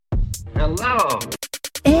Hello.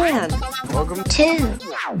 And Welcome to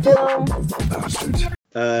Film Bastards.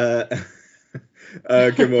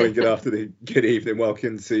 Good morning, good afternoon, good evening.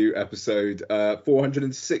 Welcome to episode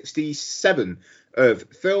 467 of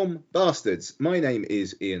Film Bastards. My name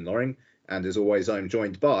is Ian Loring, and as always, I'm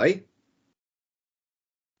joined by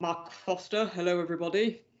Mark Foster, hello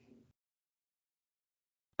everybody.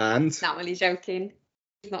 and Not really joking.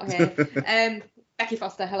 He's not here. Becky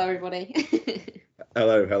Foster, hello everybody.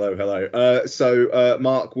 hello. So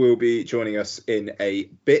Mark will be joining us in a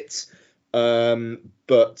bit,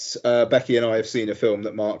 but Becky and I have seen a film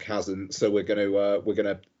that Mark hasn't, so we're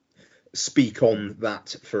gonna speak on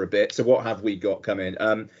that for a bit. So what have we got coming?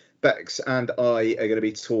 Bex and I are going to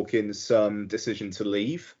be talking some Decision to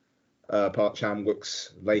Leave, Park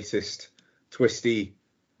Chan-wook's latest twisty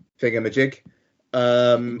thingamajig.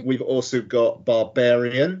 We've also got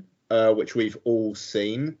Barbarian, which we've all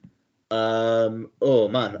seen. Oh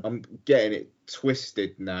man, I'm getting it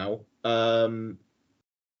twisted now. Oh,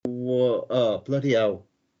 bloody hell.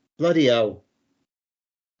 Bloody Is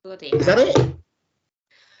that it?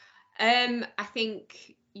 I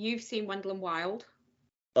think you've seen Wendell and Wild.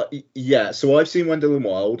 Yeah, so I've seen Wendell and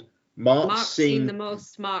Wild. Mark's seen the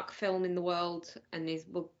most Mark film in the world, and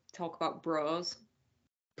we'll talk about Bros.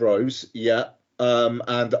 Bros, yeah.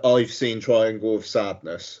 And I've seen Triangle of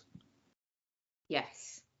Sadness. Yes.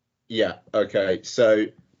 Yeah, okay. So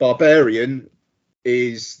Barbarian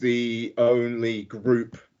is the only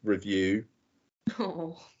group review.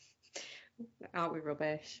 Oh, aren't we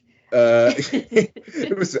rubbish?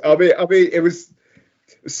 It was. I mean, it was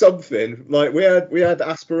something. Like we had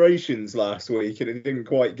aspirations last week, and it didn't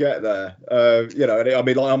quite get there.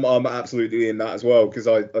 I'm absolutely in that as well, because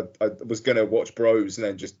I was gonna watch Bros and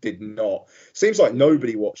then just did not. Seems like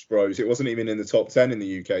nobody watched Bros. It wasn't even in the top 10 in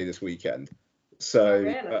the UK this weekend. So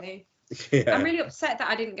Really? yeah. I'm really upset that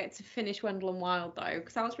I didn't get to finish Wendell and Wild though,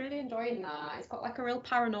 because I was really enjoying that. It's got like a real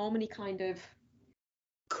paranormal-y kind of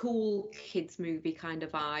cool kids movie kind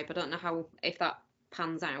of vibe. I don't know if that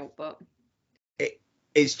pans out, but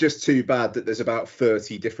It's just too bad that there's about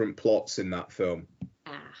 30 different plots in that film.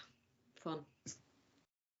 Fun.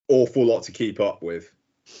 Awful lot to keep up with.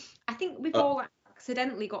 I think we've all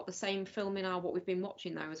accidentally got the same film in our what we've been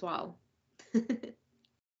watching though as well.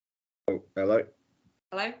 Oh, hello.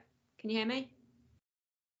 Hello? Can you hear me?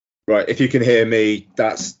 Right, if you can hear me,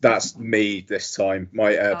 that's me this time.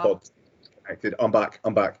 My AirPod's connected. I'm back.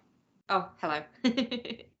 Oh, hello.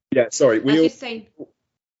 Yeah, sorry. I We was all just saying,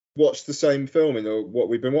 watched the same film in what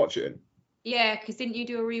we've been watching. yeah, because didn't you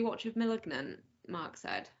do a rewatch of Malignant? Mark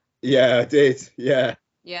said. Yeah, I did. Yeah.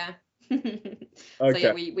 Yeah. Okay. So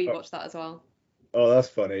yeah, we watched that as well. Oh, that's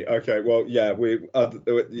funny. Okay. Well, yeah, we'll talk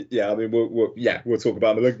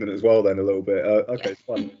about Malignant as well then a little bit. Okay,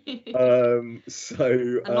 fine. So.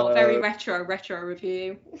 And not very retro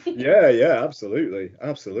review. Yeah, absolutely.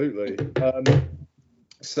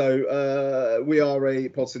 So we are a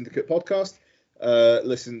Pod Syndicate podcast.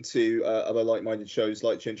 Listen to other like-minded shows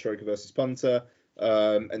like Chinchorika vs. Punter,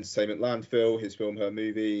 Entertainment Landfill, His Film, Her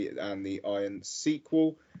Movie, and the Iron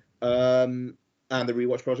sequel, and the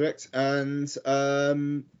Rewatch Project, and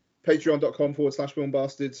patreon.com/Film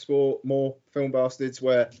Bastards for more Film Bastards,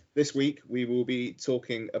 where this week we will be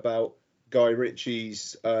talking about Guy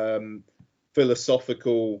Ritchie's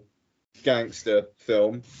philosophical gangster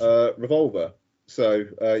film, Revolver. So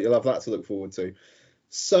you'll have that to look forward to.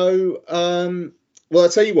 So, well, I'll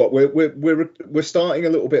tell you what, we're starting a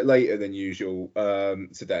little bit later than usual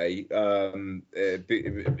today.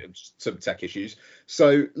 Some tech issues.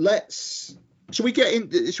 So should we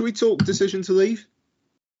talk Decision to Leave?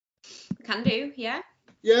 Can do, yeah.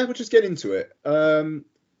 Yeah, we'll just get into it.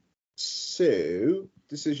 So,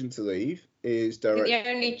 Decision to Leave is I directed. think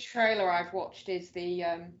the only trailer I've watched is the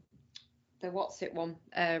what's it one,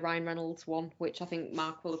 Ryan Reynolds one, which I think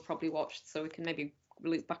Mark will have probably watched, so we can maybe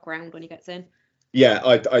loop back around when he gets in. Yeah,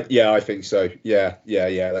 I think so. Yeah.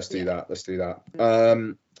 Let's do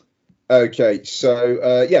that. Okay,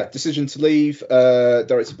 so Decision to Leave,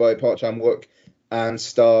 directed by Park Chan-wook, and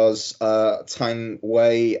stars Tang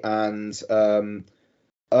Wei and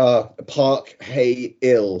Park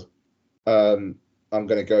Hae-il. I'm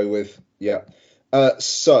gonna go with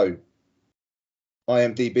so.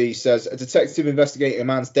 IMDb says a detective investigating a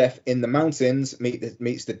man's death in the mountains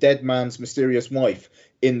meets the dead man's mysterious wife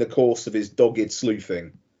in the course of his dogged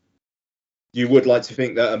sleuthing. You would like to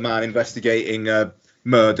think that a man investigating a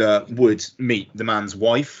murder would meet the man's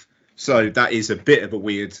wife, so that is a bit of a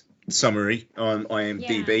weird summary on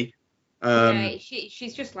IMDb.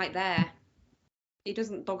 She's just like there. He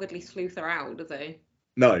doesn't doggedly sleuth her out, does he?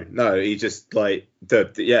 No, he just like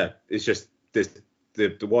it's just this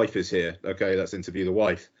the wife is here. Okay, let's interview the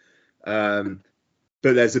wife.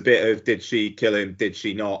 But there's a bit of, did she kill him? Did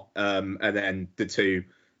she not? And then the two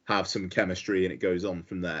have some chemistry, and it goes on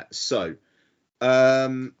from there. So,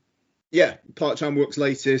 yeah, Park Chan-wook's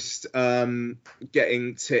latest,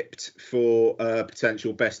 getting tipped for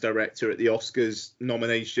potential Best Director at the Oscars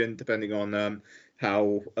nomination, depending on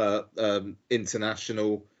how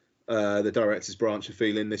international the directors branch are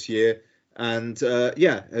feeling this year. And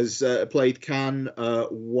yeah, has played Cannes,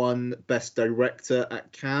 won Best Director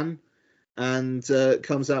at Cannes, and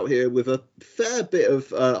comes out here with a fair bit of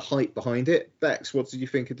hype behind it. Bex, what did you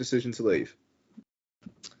think of Decision to Leave?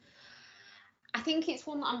 I think it's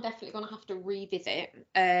one that I'm definitely going to have to revisit.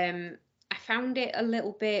 I found it a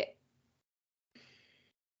little bit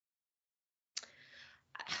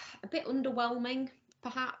underwhelming,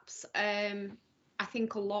 perhaps. I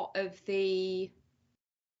think a lot of the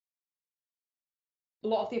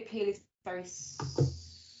appeal is very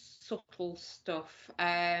subtle stuff.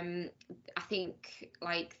 I think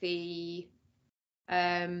like the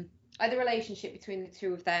relationship between the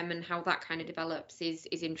two of them and how that kind of develops is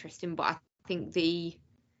interesting, but I think I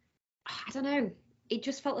don't know, it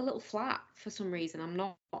just felt a little flat for some reason. I'm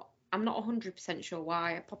not 100% sure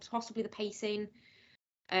why. Possibly the pacing,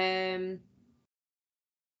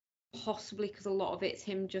 possibly because a lot of it's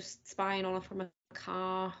him just spying on her from a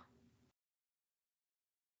car.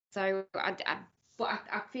 So I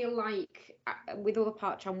feel like with other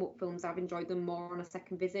Park Chan-wook films, I've enjoyed them more on a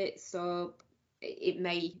second visit. So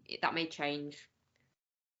that may change.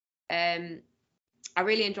 I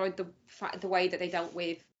really enjoyed the way that they dealt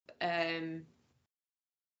with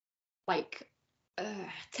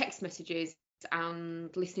text messages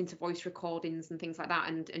and listening to voice recordings and things like that,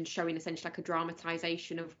 and showing essentially like a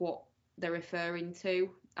dramatization of what they're referring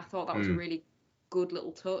to. I thought that was a really good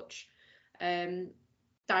little touch.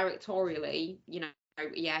 Directorially,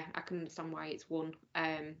 yeah, I can understand why it's won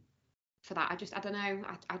for that. I don't know.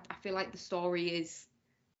 I feel like the story is,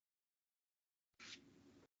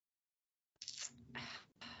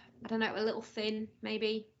 I don't know, a little thin,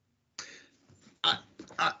 maybe.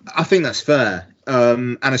 I think that's fair,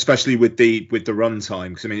 and especially with the runtime,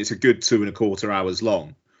 because I mean it's a good 2.25 hours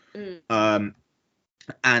long, and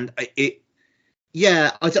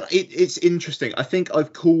it's interesting. I think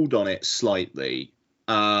I've called on it slightly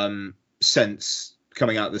since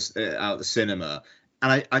coming out the cinema,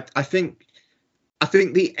 and I think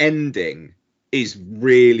the ending is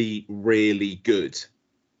really, really good.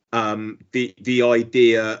 The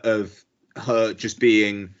idea of her just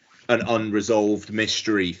being an unresolved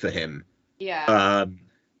mystery for him,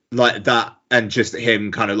 like that, and just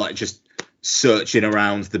him kind of like just searching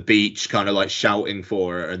around the beach, kind of like shouting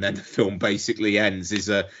for her, and then the film basically ends, is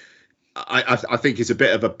I think it's a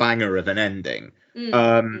bit of a banger of an ending.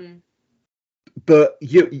 But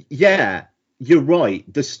you're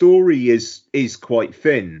right, the story is quite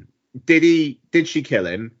thin. Did she kill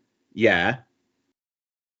him? Yeah.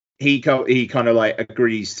 He kind of like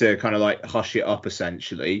agrees to kind of like hush it up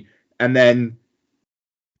essentially, and then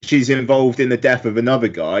she's involved in the death of another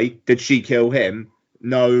guy. Did she kill him?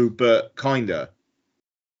 No, but kinda.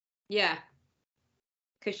 Yeah.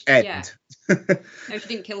 Because End. No, she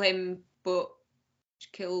didn't kill him, but she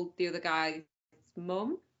killed the other guy's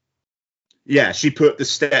mum. Yeah, she put the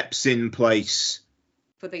steps in place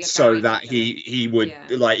for the so that he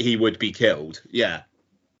would be killed. Yeah.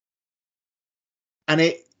 And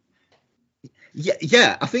I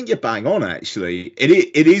think you're bang on, actually.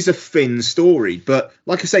 It is a thin story, but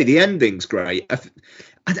like I say, the ending's great.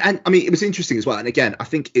 And I mean, it was interesting as well. And again, I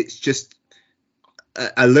think it's just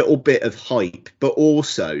a little bit of hype, but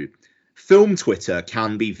also film Twitter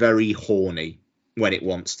can be very horny when it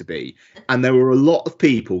wants to be. And there were a lot of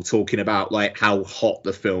people talking about like how hot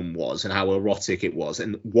the film was and how erotic it was.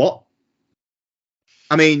 And what?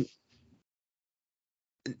 I mean,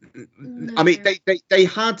 they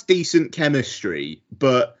had decent chemistry,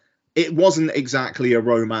 but it wasn't exactly a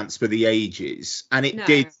romance for the ages, and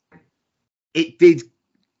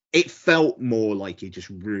it felt more like he just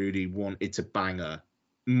really wanted to bang her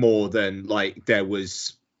more than like there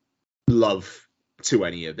was love to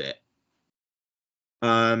any of it.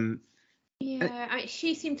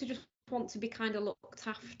 She seemed to just want to be kind of looked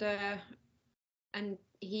after, and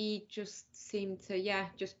he just seemed to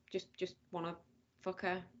just want to fuck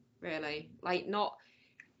her, really. Like, not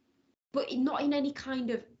in any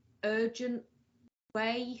kind of urgent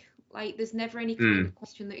way. Like, there's never any kind of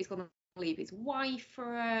question that he's going to leave his wife for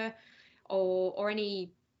her, or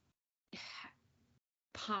any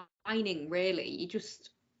pining, really. He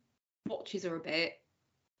just watches her a bit,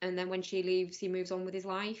 and then when she leaves, he moves on with his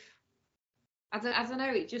life. I don't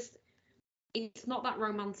know. It just, it's not that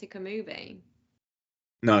romantic a movie.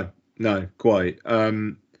 No, quite.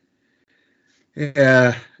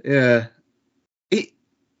 Yeah, yeah. It,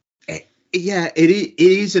 yeah, it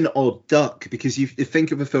is an odd duck because you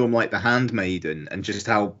think of a film like The Handmaiden and just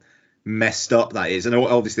how messed up that is. And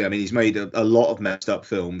obviously, I mean, he's made a lot of messed up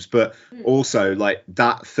films, but also like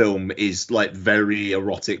that film is like very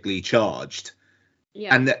erotically charged.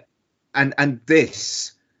 Yeah. And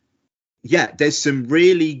this, yeah, there's some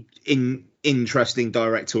really interesting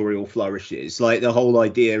directorial flourishes, like the whole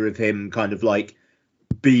idea of him kind of like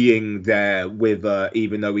being there with her,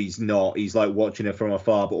 even though he's not. He's like watching her from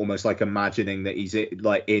afar, but almost like imagining that he's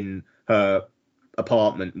like in her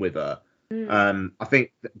apartment with her. I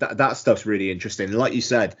think that stuff's really interesting. And like you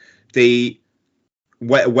said, the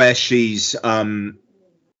where she's kind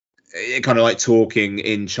of like talking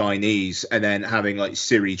in Chinese and then having like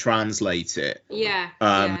Siri translate it. Yeah.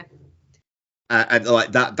 And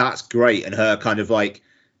like that's great. And her kind of like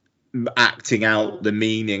acting out the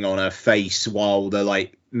meaning on her face while the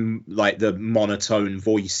like the monotone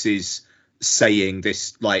voices saying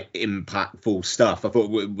this like impactful stuff, I thought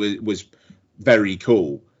was very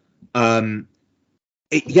cool. Yeah,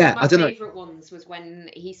 I don't know. My favourite ones was when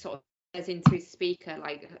he sort of says into his speaker,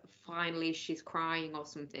 like, finally she's crying or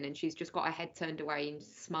something, and she's just got her head turned away and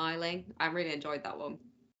smiling. I really enjoyed that one.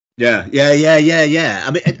 Yeah.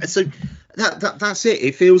 I mean, so that's it.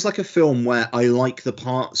 It feels like a film where I like the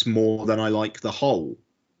parts more than I like the whole.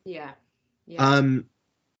 Yeah. And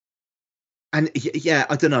yeah,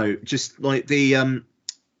 I don't know, just like the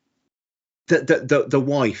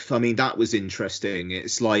wife. I mean, that was interesting.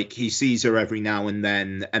 It's like he sees her every now and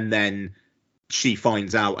then she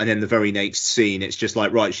finds out, and then the very next scene, it's just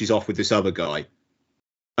like, right, she's off with this other guy.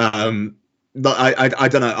 But I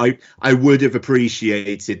don't know. I would have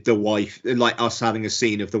appreciated the wife, like us having a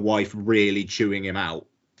scene of the wife really chewing him out.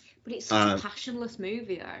 But it's such a passionless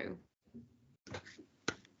movie, though.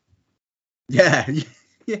 Yeah,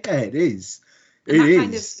 it is.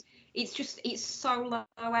 It's so low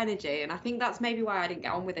energy, and I think that's maybe why I didn't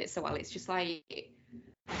get on with it so well. It's just like,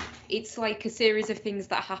 it's like a series of things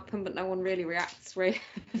that happen, but no one really reacts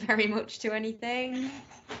very much to anything.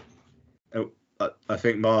 Oh, I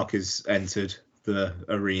think Mark has entered the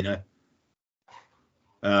arena.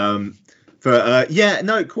 Yeah,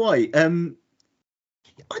 no, quite. I don't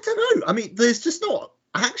know. I mean, there's just not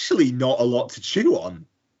a lot to chew on.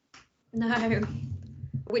 No,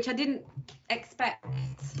 which I didn't expect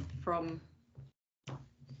from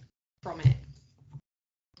it.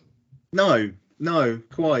 No,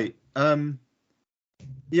 quite.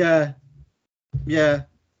 Yeah.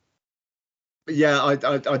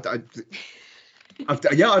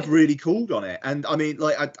 I've really called on it, and I mean,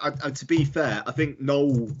 like, I to be fair, I think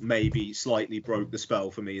Noel maybe slightly broke the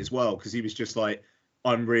spell for me as well, because he was just like,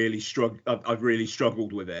 I've really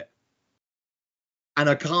struggled with it, and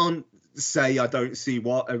I can't say I don't see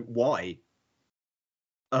why.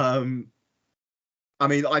 I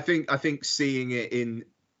mean, I think seeing it in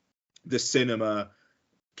the cinema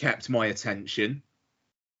kept my attention.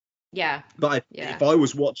 Yeah. But if I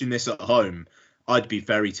was watching this at home, I'd be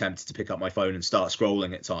very tempted to pick up my phone and start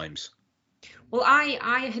scrolling at times. Well,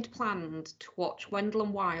 I had planned to watch Wendell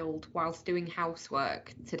and Wild whilst doing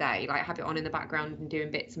housework today, like have it on in the background and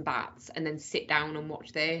doing bits and bats, and then sit down and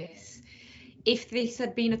watch this. If this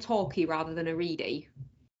had been a talkie rather than a ready,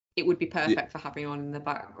 it would be perfect for having on in the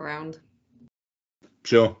background.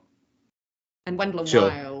 Sure. And Wendell and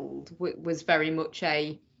Wild was very much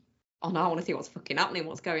a, oh no, I want to see what's fucking happening,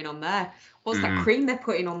 what's going on there. What's that cream they're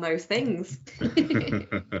putting on those things?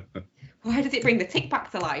 Why does it bring the tick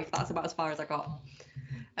back to life? That's about as far as I got.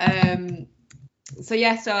 So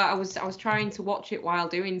I was trying to watch it while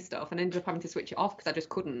doing stuff and ended up having to switch it off because I just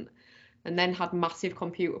couldn't. And then had massive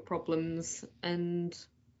computer problems and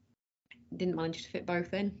didn't manage to fit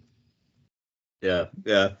both in. Yeah.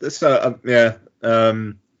 So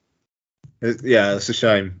it's a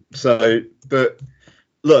shame. So, but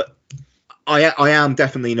look, I am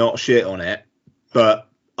definitely not shit on it, but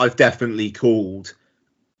I've definitely called.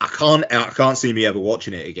 I can't see me ever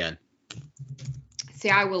watching it again.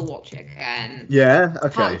 See, I will watch it again. Yeah,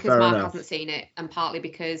 okay, partly because fair Mark enough. hasn't seen it, and partly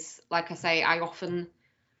because, like I say, I often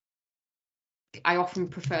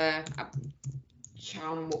prefer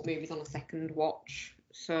charm up movies on a second watch.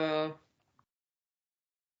 So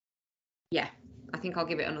yeah, I think I'll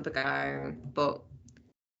give it another go, but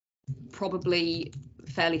probably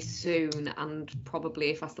fairly soon, and probably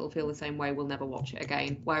if I still feel the same way, we'll never watch it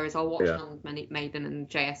again. Whereas I'll watch Handmaiden and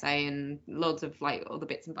JSA and loads of like other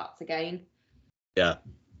bits and bats again. Yeah.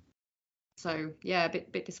 So yeah, a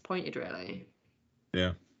bit disappointed really.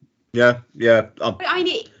 Yeah. I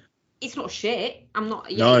mean, It's not shit. I'm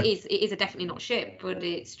not. Yeah, No. it is. It is definitely not shit. But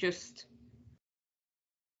it's just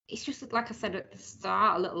like I said at the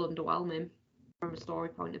start, a little underwhelming from a story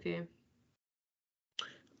point of view.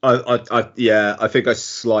 I think I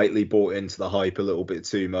slightly bought into the hype a little bit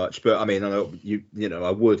too much, but I mean, I know you know, I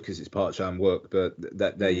would because it's part-time work, but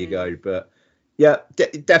there you go. But yeah,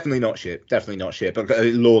 definitely not shit. Definitely not shit. But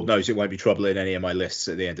Lord knows it won't be troubling any of my lists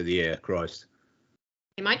at the end of the year. Christ.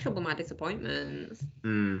 It might trouble my disappointments.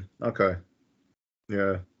 Okay.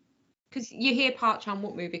 Yeah. Because you hear Park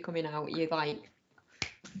Chan-wook movie coming out, you're like,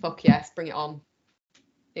 fuck yes, bring it on.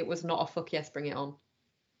 It was not a fuck yes, bring it on.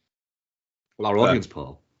 Well, our audience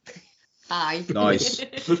poll Hi. Nice.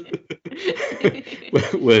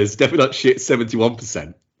 was definitely not shit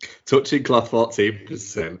 71%, touching cloth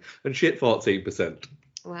 14%, and shit 14%.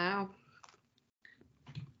 Wow.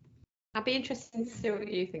 I'd be interested to see what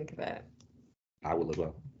you think of it. I will as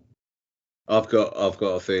well. I've got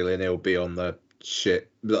a feeling it'll be on the shit,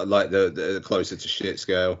 like the closer to shit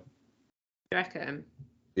scale. Do you reckon?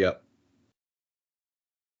 Yep.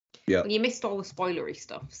 Well, you missed all the spoilery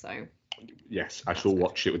stuff, so Yes, I shall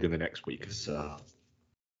watch it within the next week. So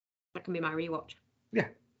that can be my rewatch. yeah.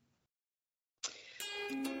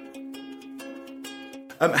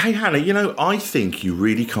 Hey Hannah, you know, I think you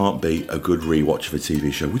really can't beat a good rewatch of a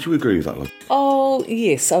TV show. Would you agree with that, love? Oh,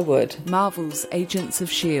 yes, I would. Marvel's Agents of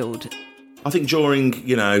S.H.I.E.L.D. I think during,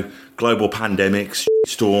 you know, global pandemics,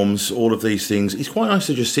 storms, all of these things, it's quite nice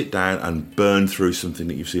to just sit down and burn through something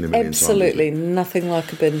that you've seen a million Absolutely, times. nothing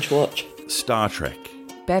like a binge watch. Star Trek.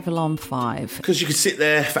 Babylon 5. Because you could sit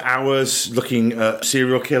there for hours looking at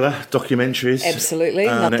serial killer documentaries. Absolutely,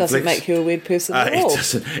 that doesn't Netflix. make you a weird person at all. It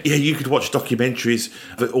doesn't. Yeah, you could watch documentaries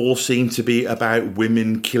that all seem to be about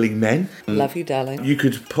women killing men. Love you, darling. You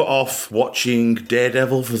could put off watching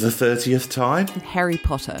Daredevil for the 30th time. Harry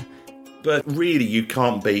Potter. But really, you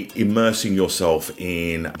can't beat immersing yourself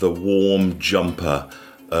in the warm jumper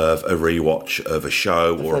of a rewatch of a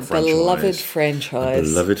show or a franchise. Beloved franchise. A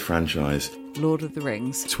beloved franchise. Lord of the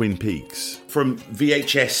Rings. Twin Peaks. From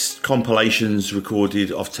VHS compilations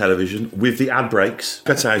recorded off television with the ad breaks,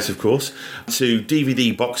 cut out of course, to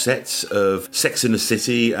DVD box sets of Sex and the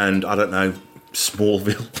City and, I don't know,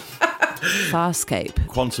 Smallville. Farscape.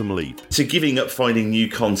 Quantum Leap. To giving up finding new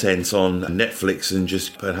content on Netflix and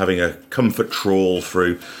just having a comfort trawl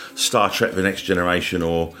through Star Trek The Next Generation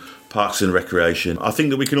or Parks and Recreation. I think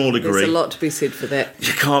that we can all agree. There's a lot to be said for that.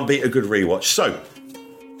 You can't beat a good rewatch. So,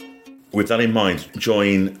 with that in mind,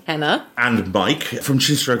 join Hannah and Mike from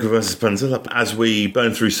Chinstroker vs. Panzer as we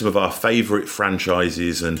burn through some of our favourite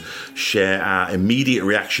franchises and share our immediate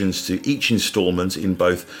reactions to each instalment in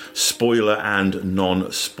both spoiler and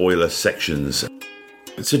non-spoiler sections.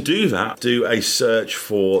 To do that, do a search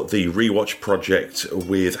for the Rewatch Project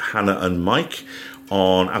with Hannah and Mike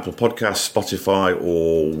on Apple Podcasts, Spotify,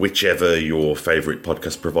 or whichever your favourite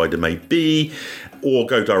podcast provider may be, or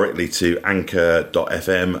go directly to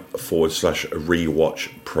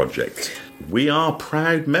anchor.fm/rewatch project. We are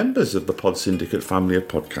proud members of the Pod Syndicate family of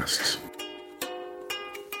podcasts.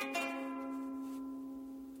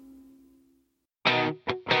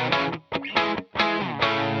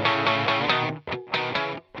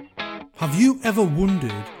 Have you ever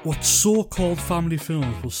wondered what so-called family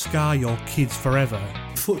films will scar your kids forever?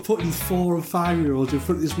 Putting 4 and 5-year-olds in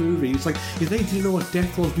front of this movie, it's like, if they didn't know what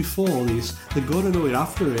death was before this, they're going to know it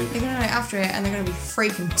after it. They're going to know it after it, and they're going to be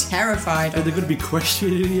freaking terrified. And they're going to be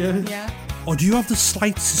questioning you. Yeah. Or do you have the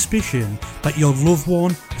slight suspicion that your loved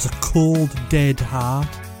one has a cold, dead heart?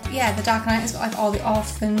 Yeah, the Dark Knight has got like all the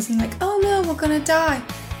orphans and like, oh no, we're going to die.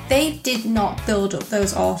 They did not build up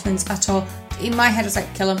those orphans at all. In my head, it's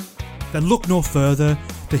like, kill them. Then look no further.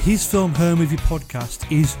 The His Film Her Movie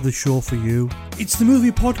podcast is the show for you. It's the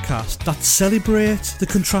movie podcast that celebrates the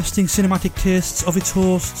contrasting cinematic tastes of its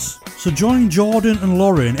hosts. So join Jordan and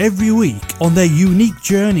Lauren every week on their unique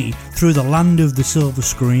journey through the land of the silver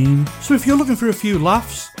screen. So if you're looking for a few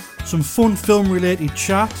laughs, some fun film-related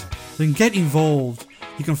chat, then get involved.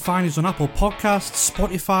 You can find us on Apple Podcasts,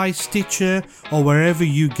 Spotify, Stitcher, or wherever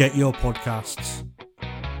you get your podcasts.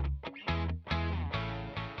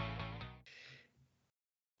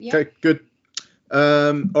 Yeah. Okay, good.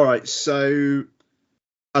 All right, so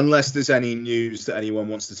unless there's any news that anyone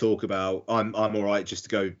wants to talk about, I'm all right just to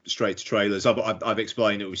go straight to trailers. I've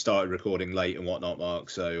explained that we started recording late and whatnot, Mark.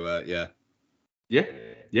 So yeah.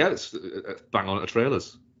 Let's bang on at the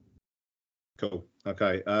trailers. Cool.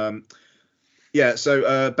 Okay. Yeah.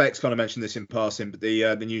 So Bex kind of mentioned this in passing, but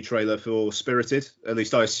the new trailer for Spirited. At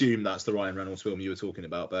least I assume that's the Ryan Reynolds film you were talking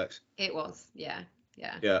about, Bex. It was. Yeah.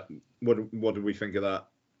 Yeah. What did we think of that?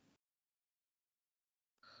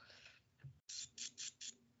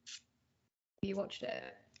 You watched it?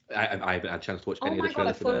 I haven't had a chance to watch Oh any of my the god,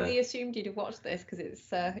 I trailers fully today. assumed you'd have watched this because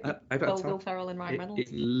it's I've had Will time. Ferrell and Ryan Reynolds. It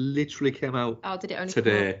literally came out Oh, did it only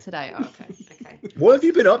today. come out today? Oh, okay, okay. What have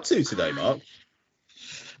you been up to today, Mark?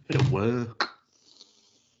 Bit of work.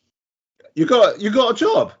 You got a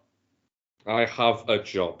job? I have a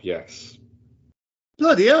job, yes.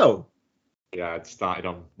 Bloody hell! Yeah, it started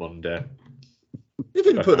on Monday. You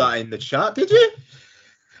didn't put that in the chat, did you?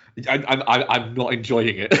 I'm not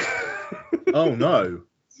enjoying it. Oh no!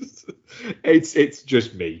 It's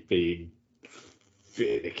just me being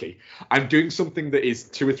finicky. I'm doing something that is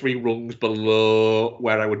 2 or 3 rungs below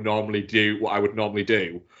where I would normally do what I would normally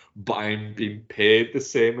do, but I'm being paid the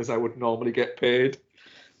same as I would normally get paid.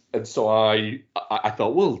 And so I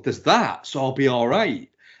thought, well, there's that, so I'll be all right.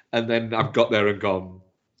 And then I've got there and gone,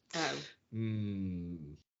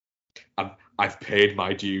 I've paid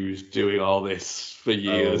my dues doing all this for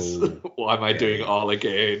years. Oh, Why am I doing it all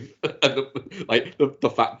again? And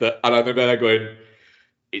the fact that, and I remember there going,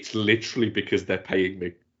 it's literally because they're paying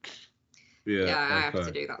me. Yeah, I have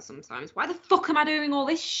to do that sometimes. Why the fuck am I doing all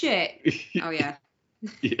this shit? Oh yeah.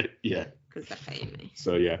 Yeah. Because they're paying me.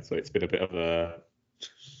 So yeah, so it's been a bit of a,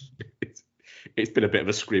 it's been a bit of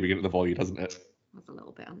a screaming into the void, hasn't it? That's a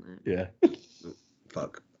little bit on it. Yeah.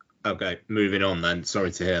 Fuck. Okay, moving on then.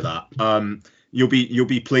 Sorry to hear that. You'll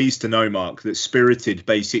be pleased to know, Mark, that Spirited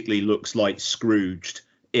basically looks like Scrooged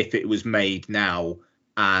if it was made now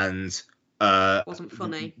and Wasn't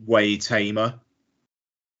funny. way tamer.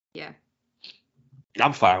 Yeah.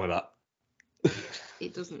 I'm fine with that.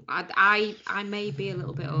 It doesn't. I may be a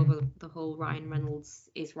little bit over the whole Ryan Reynolds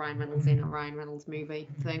in a Ryan Reynolds movie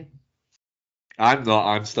thing. I'm not.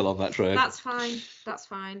 I'm still on that train. That's fine. That's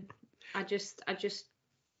fine.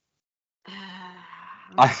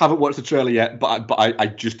 I haven't watched the trailer yet, but I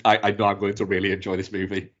know I'm going to really enjoy this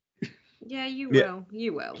movie. Yeah, you Yeah. will.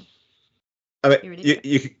 You will. I You're mean, an you, idiot.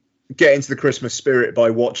 you could get into the Christmas spirit by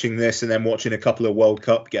watching this and then watching a couple of World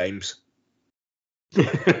Cup games.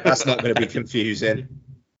 That's not going to be confusing.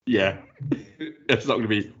 Yeah. It's not going to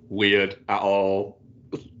be weird at all.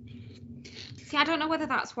 See, I don't know whether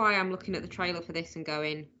that's why I'm looking at the trailer for this and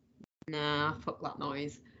going, nah, fuck that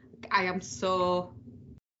noise. I am so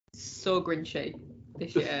grinchy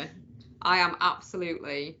this year. I am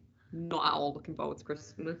absolutely not at all looking forward to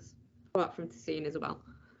Christmas, apart from to seeing Isabel.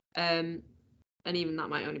 And even that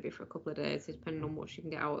might only be for a couple of days, depending on what she can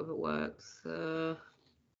get out of at work. So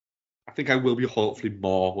I think I will be hopefully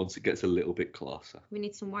more once it gets a little bit closer. we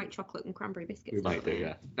need some white chocolate and cranberry biscuits. We might don't do, we?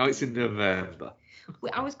 yeah. Now it's in November.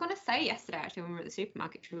 I was going to say yesterday, actually, when we were at the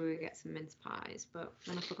supermarket, we would get some mince pies, but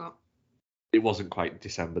then I forgot. It wasn't quite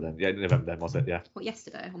December then. Yeah, November then, was it? Yeah. What,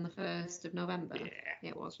 yesterday, on the 1st of November? Yeah.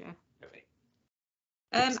 It was, yeah.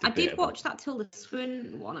 It's I did debatable. watch that Tilda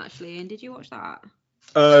Swinton one, actually, and did you watch that?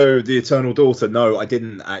 Oh, The Eternal Daughter. No, I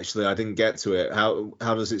didn't actually. I didn't get to it. How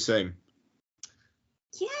does it seem?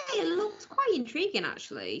 Yeah, it looks quite intriguing,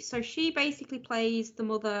 actually. So she basically plays the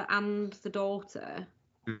mother and the daughter.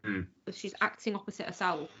 Mm-hmm. But she's acting opposite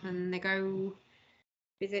herself, and they go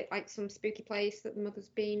visit like some spooky place that the mother's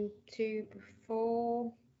been to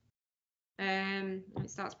before. And it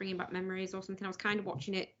starts bringing back memories or something. I was kind of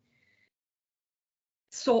watching it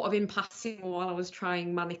sort of in passing while I was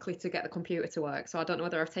trying manically to get the computer to work. So I don't know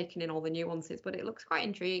whether I've taken in all the nuances, but it looks quite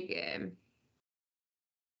intriguing.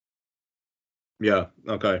 Yeah.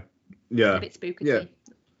 Okay. Yeah. A bit spooky. Yeah.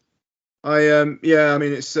 I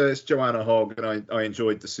mean it's Joanna Hogg, and I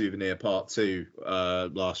enjoyed The Souvenir Part 2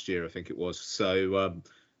 last year, I think it was. So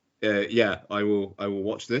yeah, I will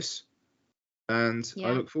watch this, and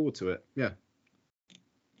I look forward to it. Yeah.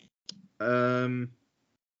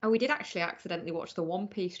 Oh, we did actually accidentally watch the One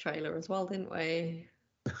Piece trailer as well, didn't we?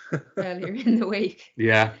 Earlier in the week.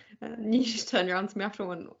 Yeah. And you just turned around to me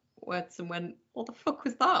afterwards and went, what the fuck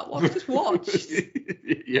was that? What have I just watched?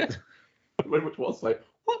 Yeah. Very much was like,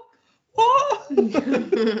 what?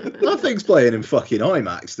 That thing's playing in fucking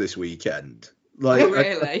IMAX this weekend. Like, Oh,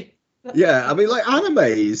 really? yeah, I mean, like anime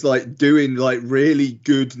is like doing like really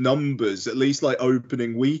good numbers, at least like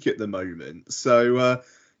opening week at the moment. So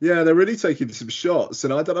yeah, they're really taking some shots,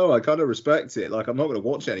 and I don't know, I kind of respect it. Like, I'm not going to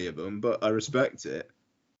watch any of them, but I respect it.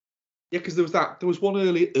 Yeah, because there was one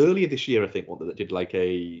earlier this year, I think, one that did like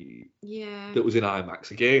Yeah. that was in IMAX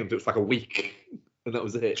again. It was like a week, and that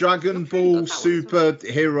was it. Dragon Looked really Ball good, that one as well.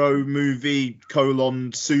 Superhero Movie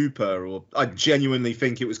Super, or I genuinely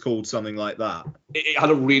think it was called something like that. It had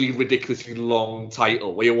a really ridiculously long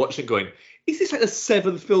title where you're watching it going, is this like the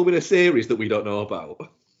 7th film in a series that we don't know about?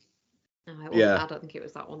 No, Yeah. I don't think it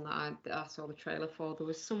was that one that I saw the trailer for. There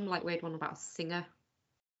was some like weird one about a singer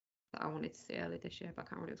that I wanted to see earlier this year, but I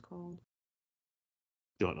can't remember what it was called.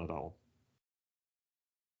 Don't know that one.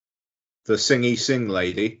 The Singy Sing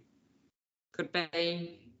lady. Could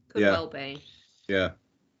be. Could Yeah. well be. Yeah,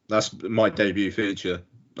 that's my debut feature.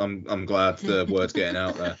 I'm glad the word's getting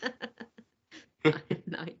out there.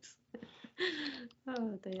 Nice.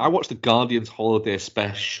 Oh dear. I watched the Guardians Holiday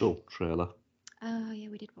Special trailer. Oh yeah,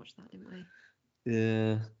 we did watch that, didn't we?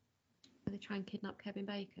 Yeah. Where they try and kidnap Kevin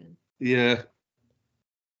Bacon. Yeah.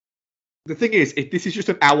 The thing is, if this is just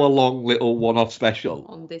an hour-long little one-off special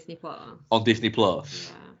On Disney Plus. on Disney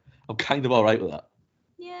Plus, Yeah. I'm kind of all right with that.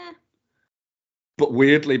 Yeah. But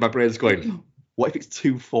weirdly, my brain's going, what if it's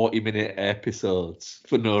 2 40-minute episodes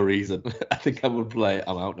for no reason? I think I would play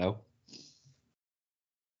I'm out now.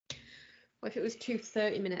 What if it was 2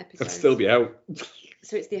 30-minute episodes? I'd still be out.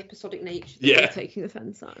 So it's the episodic nature that Yeah. you're taking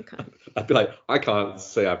offence at. Okay. I'd be like, I can't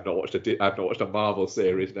say I've not watched a Marvel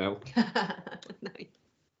series now. Nice.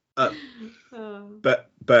 Uh, But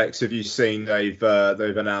Bex, have you seen they've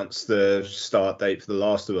announced the start date for the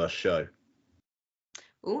Last of Us show?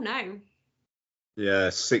 Oh no. Yeah,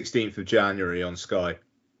 16th of January on Sky.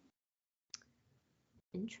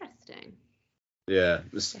 Interesting. Yeah,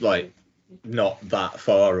 it's like not that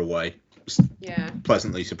far away. Yeah.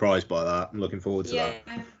 Pleasantly surprised by that. I'm looking forward to Yeah.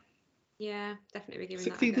 that. Yeah, definitely giving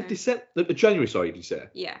 16th that a of go. December, January, sorry, did you say?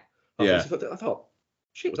 Yeah. Oh, Yeah. I thought,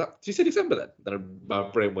 shit, was that? Did you say December then? Then my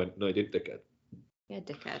brain went, no, you didn't, dickhead. Yeah,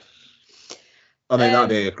 dickhead. I mean, that'd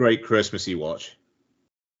be a great Christmassy watch.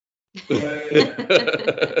 It's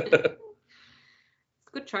a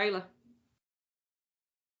good trailer.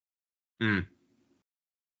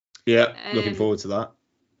 Yeah, looking forward to that.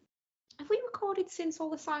 Have we recorded since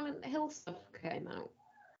all the Silent Hill stuff came out?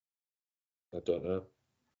 I don't know.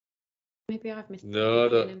 Maybe I've missed. No, I the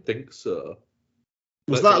beginning. don't think so.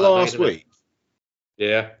 Was Let's that do like last 9 week?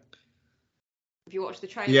 Yeah. Have you watched the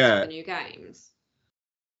trailer Yeah. for the new games?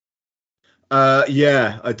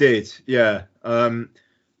 Yeah, I did. Yeah.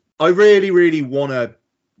 I really, really want to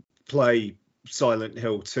play Silent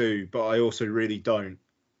Hill 2, but I also really don't.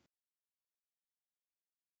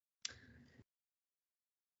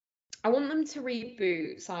 I want them to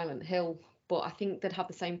reboot Silent Hill, but I think they'd have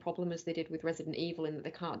the same problem as they did with Resident Evil in that they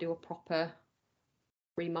can't do a proper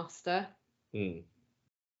remaster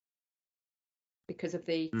because of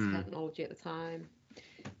the technology at the time.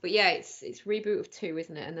 But yeah, it's reboot of 2,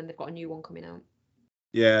 isn't it? And then they've got a new one coming out.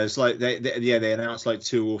 Yeah, it's like they announced like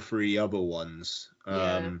 2 or 3 other ones.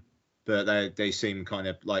 Yeah. But they seem kind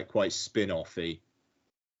of like quite spin-offy.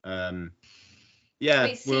 Yeah,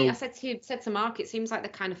 But see, I said to Mark, it seems like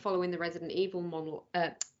they're kind of following the Resident Evil model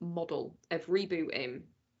of rebooting,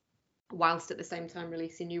 whilst at the same time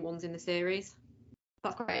releasing new ones in the series.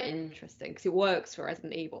 That's quite interesting because it works for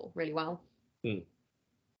Resident Evil really well.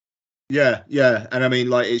 Yeah, and I mean,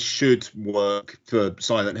 like, it should work for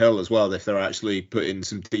Silent Hill as well if they're actually putting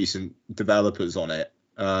some decent developers on it.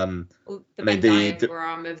 Well, the I mean, Venn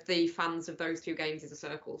diagram of the fans of those 2 games is a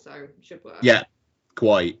circle, so it should work. Yeah,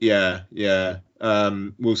 quite. Yeah.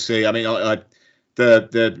 We'll see. I mean,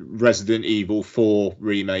 the Resident Evil 4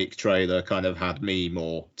 remake trailer kind of had me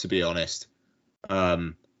more, to be honest,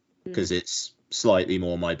 because it's slightly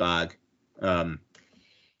more my bag.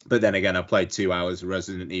 But then again, I played 2 hours of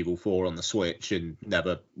Resident Evil 4 on the Switch and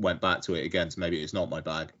never went back to it again, so maybe it's not my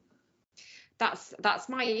bag. That's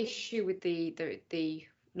my issue with the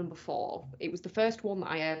number 4. It was the first one that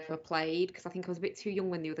I ever played because I think I was a bit too young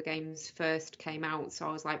when the other games first came out. So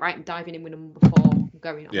I was like, right, I'm diving in with number 4, I'm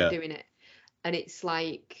going on, doing it. And it's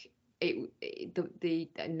like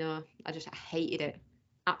no, I just hated it.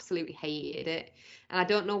 Absolutely hated it. And I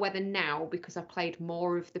don't know whether now, because I've played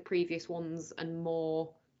more of the previous ones and more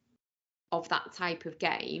of that type of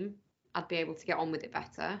game, I'd be able to get on with it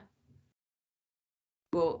better.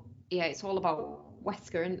 But yeah, it's all about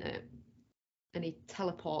Wesker, isn't it? And he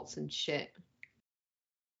teleports and shit.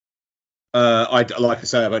 Like I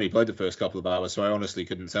say, I've only played the first couple of hours, so I honestly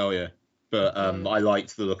couldn't tell you. But I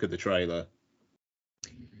liked the look of the trailer.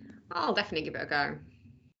 I'll definitely give it a go.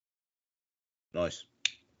 Nice.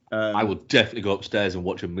 I will definitely go upstairs and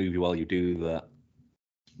watch a movie while you do that.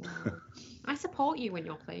 I support you when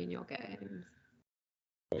you're playing your games.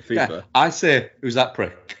 What, FIFA? Yeah, I say, who's that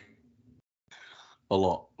prick? A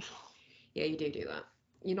lot. Yeah, you do that.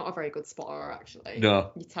 You're not a very good spotter, actually.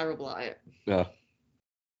 No. You're terrible at it. Yeah.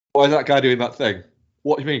 Why is that guy doing that thing?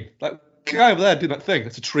 What do you mean? That guy over there doing that thing?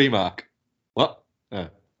 That's a tree mark. What? Yeah.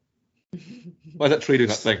 Why is that tree doing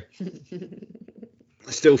that thing?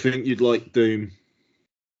 I still think you'd like Doom.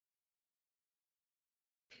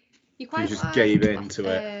 You quite just liked, gave in to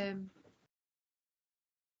it.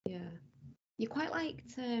 Yeah. You quite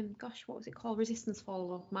liked, gosh, what was it called? Resistance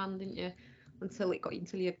Fall of Man, didn't you? Until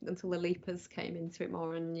the Leapers came into it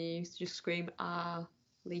more, and you used to just scream, ah.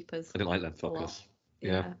 leapers. I didn't like them a lot. fuckers.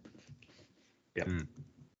 Yeah. Yeah.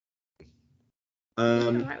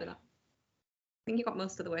 I'm alright with that. I think you got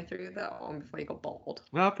most of the way through that one before you got bored.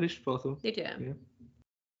 Well, I finished both of them. Did you?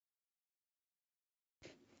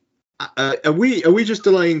 Yeah. Are we just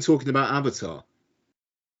delaying talking about Avatar?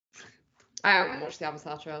 I haven't watched the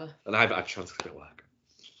Avatar trailer. And I haven't had a chance to go work.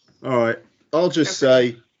 All right. I'll just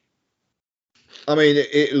say, I mean,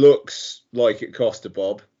 it looks like it cost a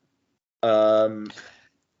bob.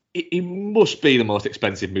 It must be the most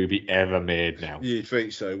expensive movie ever made now. You'd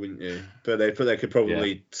think so, wouldn't you? But they could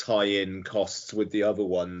probably tie in costs with the other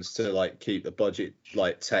ones to like keep the budget,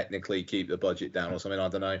 like technically keep the budget down or something. I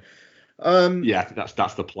don't know. Yeah, I think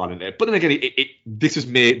that's the plan in it. But then again, this is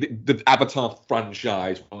made the Avatar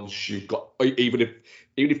franchise. Once you've got, even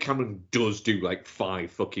if Cameron does do like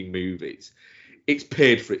 5 fucking movies, it's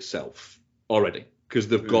paid for itself already because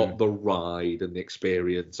they've got the ride and the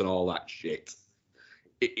experience and all that shit.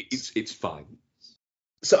 It's fine.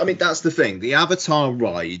 So, I mean, that's the thing. The Avatar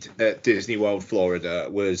ride at Disney World, Florida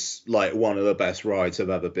was like one of the best rides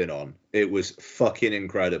I've ever been on. It was fucking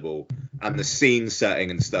incredible. And the scene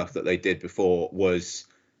setting and stuff that they did before was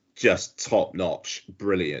just top notch,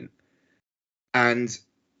 brilliant. And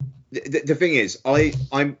the thing is,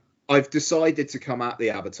 I've decided to come at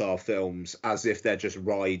the Avatar films as if they're just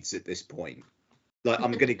rides at this point. Like,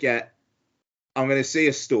 I'm going to see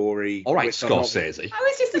a story. All right, Scorsese. I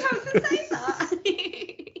was just about to say that.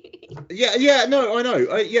 Yeah, no, I know.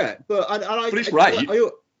 But it's right.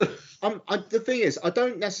 The thing is, I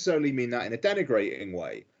don't necessarily mean that in a denigrating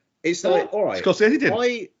way. It's like, all right, Scorsese did.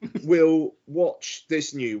 I will watch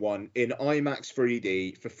this new one in IMAX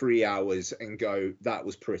 3D for 3 hours and go, that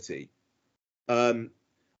was pretty. I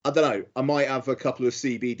don't know. I might have a couple of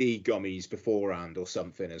CBD gummies beforehand or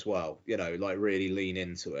something as well. You know, like really lean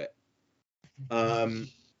into it.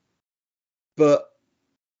 But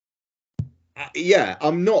yeah,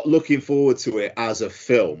 I'm not looking forward to it as a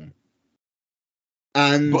film.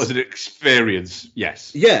 And but as an experience,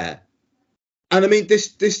 yes. Yeah. And I mean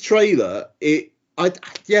this trailer, I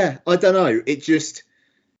don't know. It just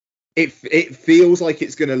it feels like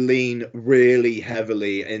it's going to lean really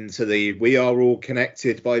heavily into the we are all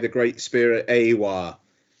connected by the great spirit Awa,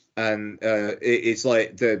 and it's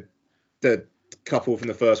like the couple from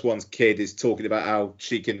the first one's kid is talking about how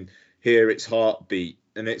she can hear its heartbeat,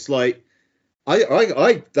 and it's like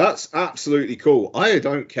I that's absolutely cool. I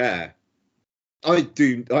don't care. I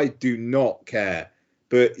do not care.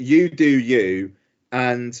 But you do you,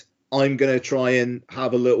 and I'm gonna try and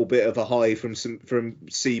have a little bit of a high from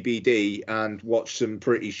CBD and watch some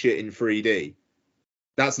pretty shit in 3D.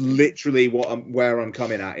 That's literally where I'm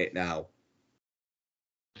coming at it now.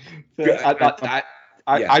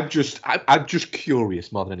 I'm just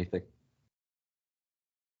curious more than anything.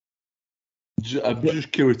 I'm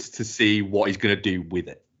just curious to see what he's going to do with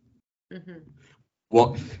it. Mm-hmm.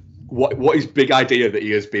 What his big idea that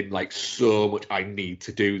he has been like so much. I need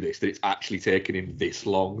to do this that it's actually taken him this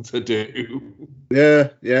long to do.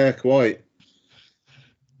 Yeah, quite.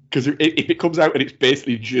 Because if it comes out and it's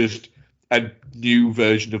basically just a new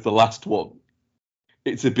version of the last one,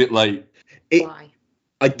 it's a bit like why?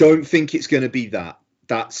 I don't think it's going to be that.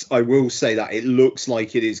 I will say that it looks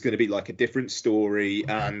like it is going to be like a different story,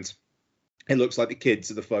 and it looks like the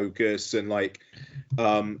kids are the focus, and like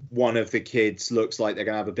one of the kids looks like they're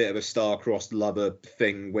going to have a bit of a star-crossed lover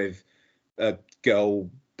thing with a girl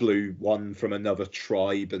blue one from another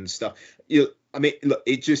tribe and stuff. I mean, look,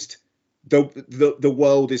 it just the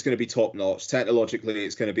world is going to be top notch. Technologically,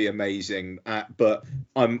 it's going to be amazing. But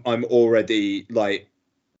I'm already like.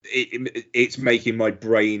 It's making my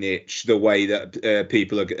brain itch the way that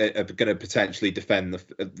people are going to potentially defend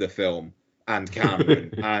the film and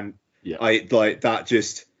Cameron. And yeah. I like that.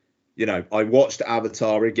 Just, you know, I watched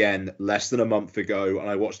Avatar again less than a month ago, and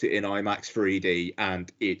I watched it in IMAX 3D,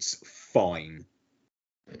 and it's fine.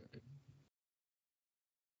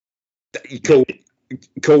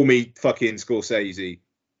 Call me fucking Scorsese,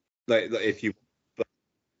 like if you, but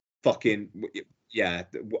fucking yeah,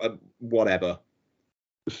 whatever.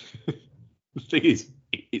 The thing is,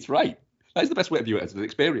 it's right. That's the best way to view it as an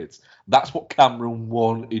experience. That's what Cameron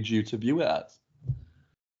wanted you to view it as.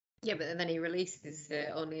 Yeah, but then he releases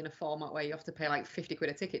it only in a format where you have to pay like 50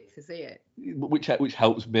 quid a ticket to see it. Which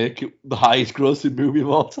helps make it the highest grossing movie of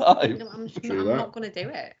all time. No, I'm not going to do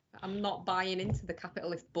it. I'm not buying into the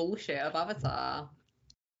capitalist bullshit of Avatar.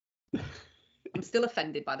 I'm still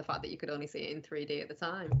offended by the fact that you could only see it in 3D at the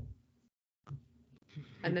time.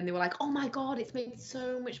 And then they were like, oh my God, it's made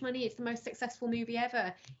so much money. It's the most successful movie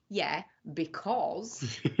ever. Yeah,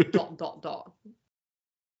 because ...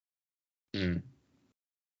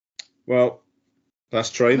 Well, That's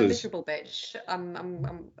I'm a trailers. miserable bitch.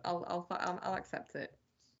 I'll accept it.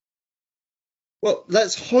 Well,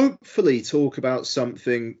 let's hopefully talk about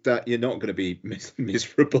something that you're not going to be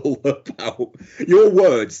miserable about. Your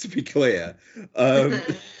words, to be clear.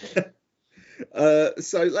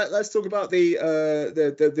 So let's talk about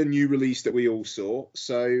the new release that we all saw.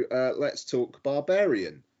 So let's talk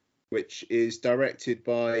Barbarian, which is directed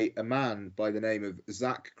by a man by the name of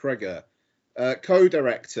Zach Cregger,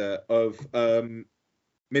 co-director of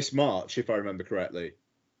Miss March, if I remember correctly.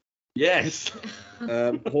 Yes.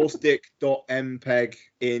 Horsedick.mpeg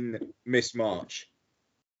in Miss March.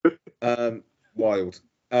 Wild.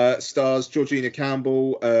 Stars Georgina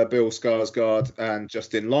Campbell, Bill Skarsgård, and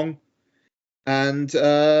Justin Long. And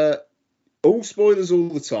all spoilers all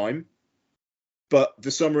the time. But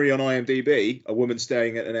the summary on IMDb: a woman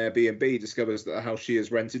staying at an Airbnb discovers that the house she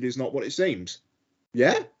has rented is not what it seems.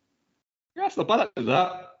 Yeah? Yeah, it's not bad at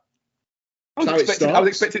that. I How it was starts.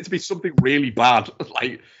 expecting it to be something really bad.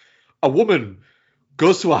 Like, a woman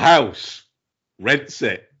goes to a house, rents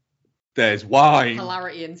it, there's wine,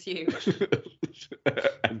 Hilarity ensues.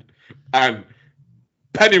 and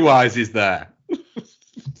Pennywise is there.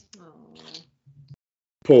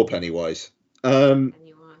 Poor Pennywise.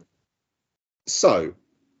 So,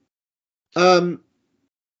 I'm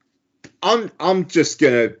just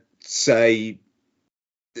gonna say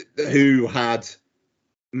who had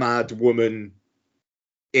Mad Woman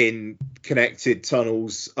in connected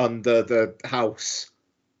tunnels under the house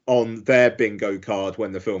on their bingo card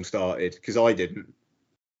when the film started, because I didn't.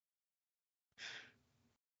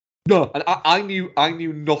 No, and I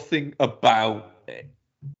knew nothing about it.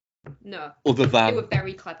 No. Other than they were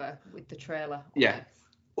very clever with the trailer. Yeah.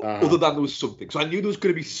 Other than there was something. So I knew there was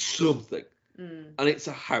going to be something. And it's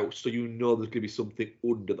a house, so you know there's going to be something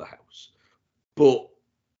under the house. But,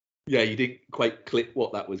 yeah, you didn't quite click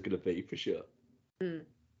what that was going to be, for sure.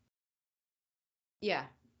 Yeah.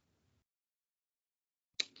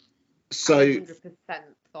 So, 100%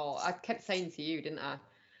 thought. I kept saying to you, didn't I?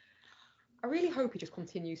 I really hope he just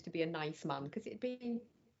continues to be a nice man, because it'd be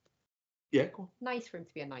Yeah, go on. nice for him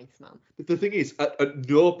to be a nice man. The thing is, at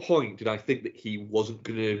no point did I think that he wasn't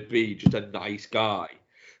going to be just a nice guy,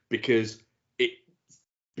 because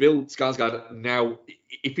Bill Skarsgård now,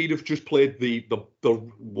 if he'd have just played the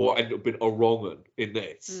what ended up being a wrong un in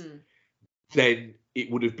this, then it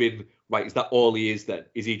would have been right. Is that all he is? Then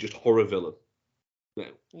is he just horror villain? No.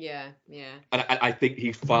 Yeah. And I think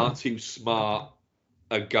he's far too smart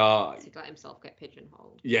a guy To let himself get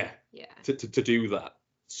pigeonholed. Yeah. Yeah. To do that.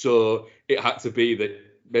 So it had to be that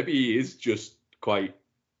maybe he is just quite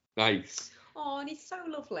nice. Oh, and he's so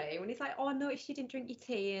lovely. When he's like, "Oh, I noticed you didn't drink your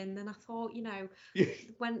tea," and then I thought,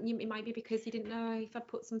 it might be because you didn't know if I'd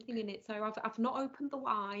put something in it, so I've not opened the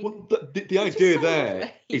wine. Well, the idea so there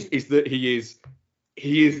lovely. is that he is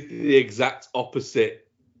the exact opposite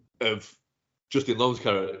of Justin Long's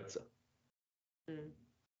character.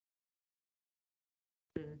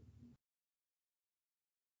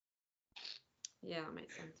 Yeah, that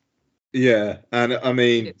makes sense. yeah, and I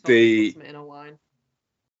mean, Put something in a wine.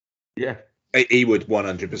 Yeah. he would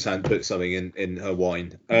 100% put something in her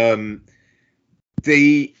wine.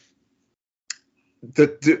 The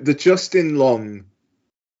Justin Long,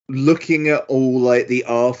 looking at all like the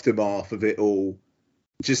aftermath of it all,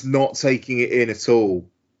 just not taking it in at all,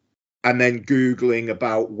 and then Googling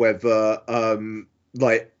about whether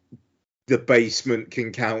like the basement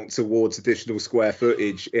can count towards additional square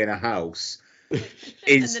footage in a house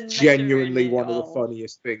is then genuinely measuring one it of the all.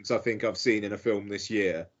 funniest things I think I've seen in a film this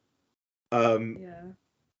year. Yeah.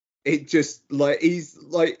 It just like he's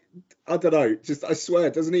like, I don't know, just I swear,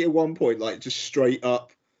 doesn't he at one point like just straight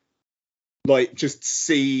up like just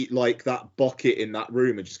see like that bucket in that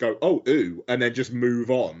room and just go, oh ooh, and then just move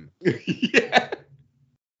on. Yeah.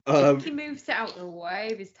 He moves it out the way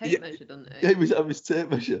with his tape measure, doesn't he? It was his tape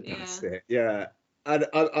measure. Yeah. That's it. Yeah. And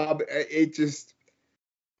it just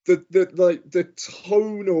the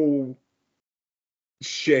tonal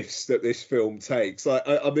shifts that this film takes. Like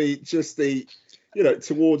I mean, just the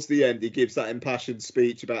towards the end he gives that impassioned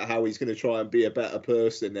speech about how he's going to try and be a better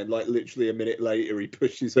person, and like literally a minute later he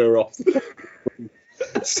pushes her off.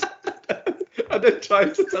 And then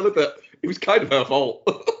tries to tell her that it was kind of her fault.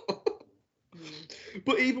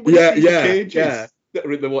 But even when Yeah, he sees yeah, the cages yeah. that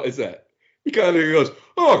are in the what is it, he kind of goes,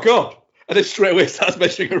 "Oh God," and then straight away starts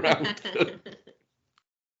measuring around.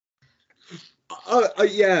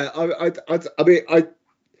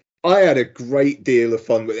 I had a great deal of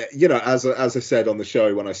fun with it. As I said on the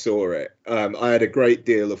show when I saw it, I had a great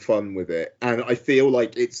deal of fun with it, and I feel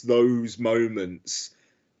like it's those moments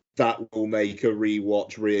that will make a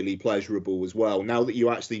rewatch really pleasurable as well. Now that you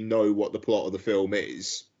actually know what the plot of the film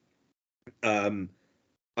is,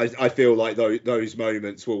 I feel like those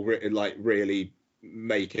moments will really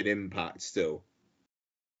make an impact still.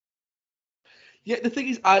 Yeah, the thing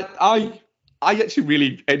is, I actually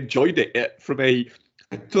really enjoyed it.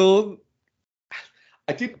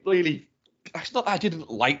 I didn't really. It's not that I didn't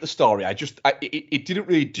like the story. It didn't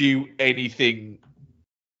really do anything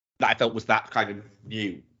that I felt was that kind of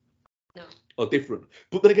new or different.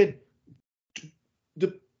 But then again,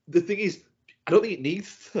 the thing is, I don't think it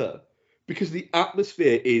needs to, because the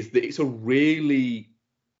atmosphere is that it's a really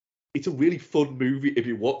fun movie if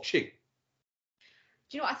you're watching.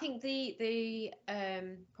 Do you know what I think the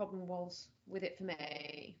problem was with it for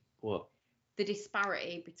me? What? The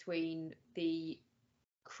disparity between the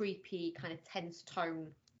creepy kind of tense tone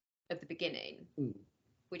of the beginning,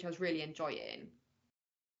 which I was really enjoying,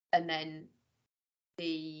 and then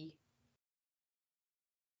it's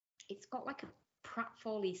got like a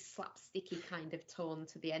pratfally slapsticky kind of tone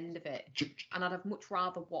to the end of it, and I'd have much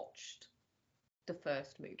rather watched the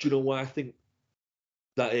first movie. Do you know why I think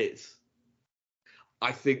that is?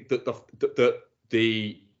 I think that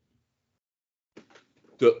the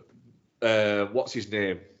what's his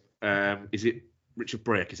name? Is it Richard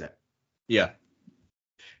Brake? Is it? Yeah.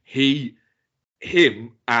 Him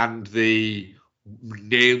and the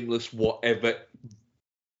nameless whatever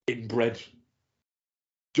inbred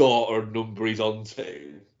daughter wife number is onto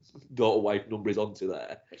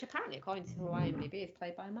there. Which apparently, according to IMDb, is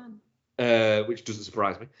played by a man. Which doesn't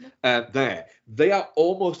surprise me. No. They are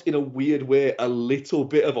almost in a weird way a little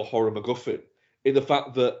bit of a horror MacGuffin, in the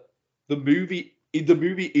fact that in the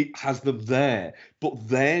movie it has them there, but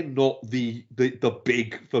they're not the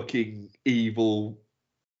big fucking evil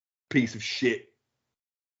piece of shit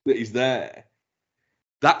that is there.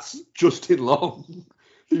 That's Justin Long,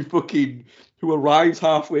 who arrives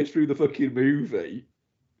halfway through the fucking movie,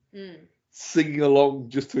 singing along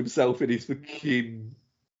just to himself in his fucking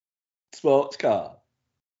sports car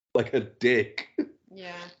like a dick.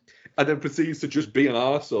 Yeah. And then proceeds to just be an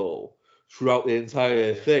arsehole throughout the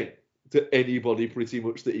entire thing to anybody pretty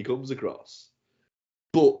much that he comes across,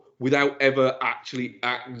 but without ever actually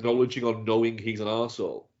acknowledging or knowing he's an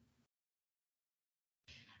arsehole.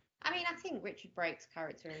 I mean, I think Richard Brake's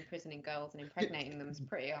character imprisoning girls and impregnating them is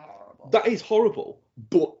pretty horrible. That is horrible,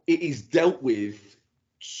 but it is dealt with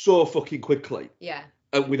so fucking quickly. Yeah.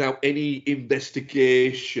 And without any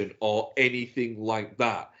investigation or anything like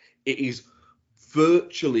that. It is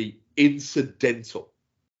virtually incidental.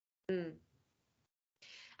 And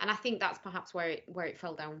I think that's perhaps where it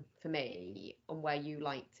fell down for me, and where you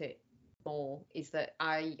liked it more, is that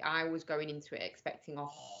I was going into it expecting a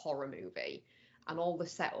horror movie, and all the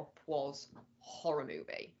setup was horror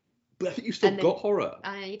movie. But I think you still got horror.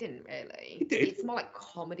 You didn't really. You did. It's more like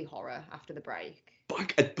comedy horror after the break.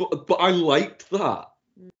 But I liked that.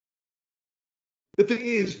 The thing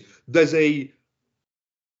is, there's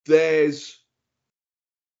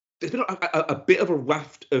been a bit of a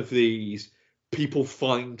raft of these people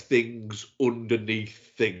find things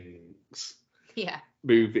underneath things. Yeah.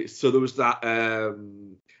 Movies. So there was that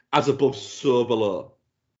As Above, So Below.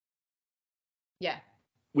 Yeah.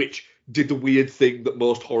 Which did the weird thing that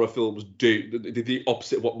most horror films do, did the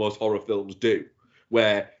opposite of what most horror films do,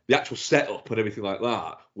 where the actual setup and everything like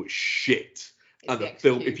that was shit. And the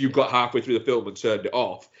film, if you got halfway through the film and turned it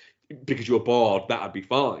off because you were bored, that'd be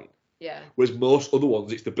fine. Yeah. Whereas most other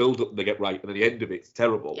ones, it's the build-up and they get right, and then the end of it's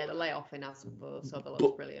terrible. Yeah, the layoff in As Above, So Below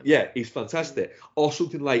is brilliant. Yeah, it's fantastic. Or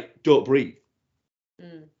something like Don't Breathe,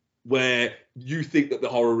 where you think that the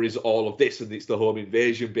horror is all of this, and it's the home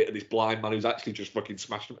invasion bit of this blind man who's actually just fucking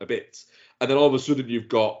smashed them to bits. And then all of a sudden you've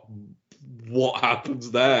got what happens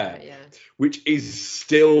there, which is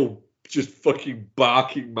still just fucking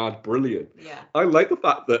barking mad brilliant. Yeah. I like the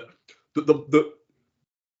fact that the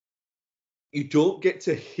you don't get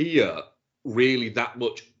to hear really that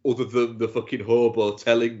much other than the fucking hobo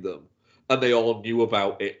telling them, and they all knew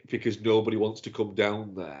about it because nobody wants to come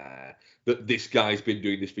down there, that this guy's been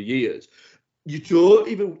doing this for years. You don't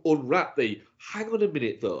even unwrap the, hang on a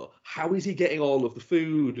minute though, how is he getting all of the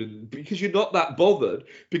food? And because you're not that bothered,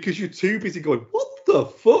 because you're too busy going, what the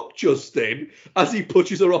fuck, Justin? As he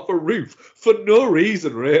pushes her off a roof for no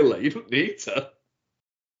reason, really. You don't need to.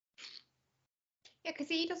 Yeah, because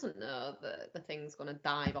he doesn't know that the thing's going to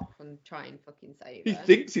dive off and try and fucking save He her.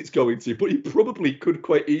 thinks it's going to, but he probably could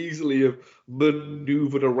quite easily have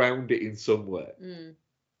manoeuvred around it in some way.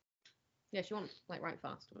 Yeah, she went like right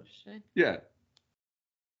fast, was she? Yeah.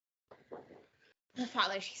 The fact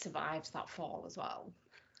that she survives that fall as well.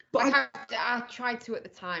 But Like I tried to at the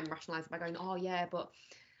time rationalise it by going, oh yeah, but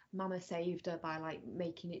Mama saved her by like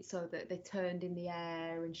making it so that they turned in the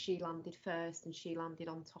air and she landed first and she landed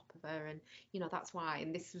on top of her, and you know that's why.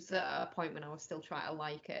 And this was at a point when I was still trying to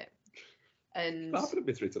like it. And I'm having a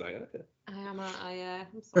misery tonight, aren't you? I'm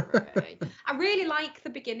sorry. I really like the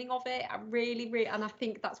beginning of it. I really, and I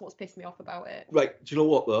think that's what's pissed me off about it. Right, do you know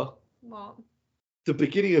what though? What? The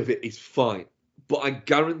beginning of it is fine, but I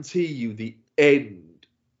guarantee you the end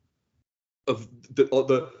of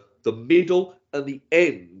the middle and the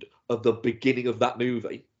end of the beginning of that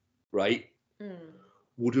movie, right,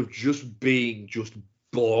 would have just been just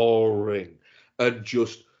boring and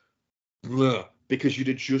just bleh, because you'd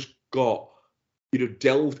have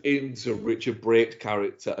delved into Richard Brake's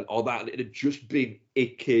character and all that, and it had just been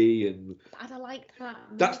icky and. I'd have liked that.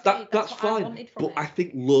 That's fine, but I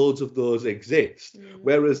think loads of those exist.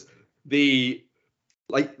 Whereas the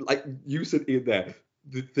like you said in there,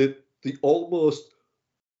 the almost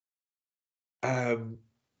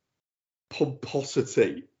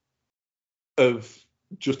pomposity of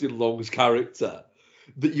Justin Long's character,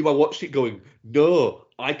 that you are watching it going, no,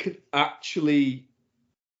 I can actually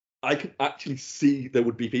see there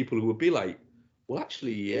would be people who would be like, well,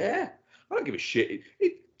 actually, yeah, I don't give a shit.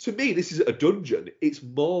 To me, this isn't a dungeon. It's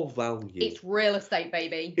more value. It's real estate,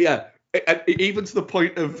 baby. Yeah, and even to the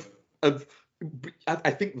point of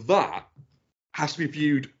I think that has to be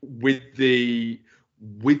viewed with the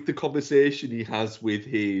conversation he has with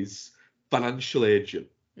his financial agent,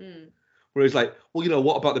 where he's like, well, you know,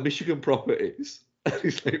 what about the Michigan properties? And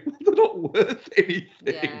he's like, well, they're not worth anything.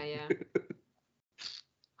 Yeah.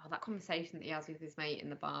 Oh, that conversation that he has with his mate in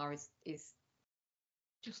the bar is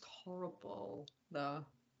just horrible, though.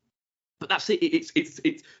 But that's it. It's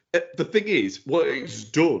the thing is, what it's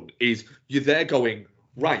done is you're there going,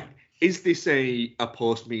 right, is this a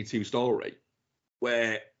post Me Too story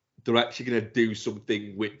where they're actually going to do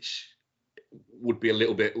something which would be a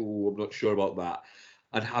little bit, oh, I'm not sure about that,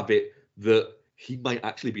 and have it that he might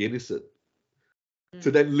actually be innocent. So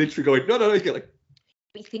then literally going, no, he's like,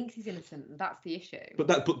 he thinks he's innocent, and that's the issue. But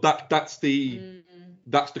that's the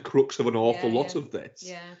crux of an awful lot of this.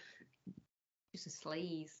 Yeah. Just a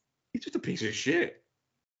sleaze. He's just a piece of shit.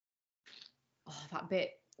 Oh, that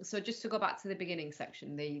bit. So just to go back to the beginning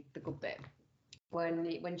section, the good bit,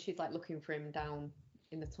 when she's like looking for him down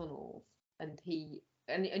in the tunnels, and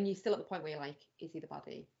you're still at the point where you're like, is he the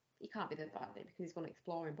baddie? He can't be the baddie because he's gone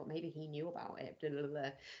exploring, but maybe he knew about it. Blah, blah, blah.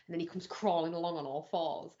 And then he comes crawling along on all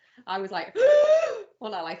fours. I was like,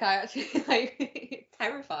 well, no, like I actually it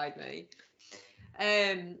terrified me.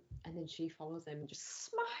 And then she follows him and just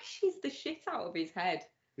smashes the shit out of his head.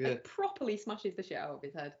 Yeah. Like, properly smashes the shit out of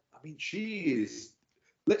his head. I mean, she is,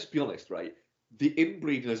 let's be honest, right? The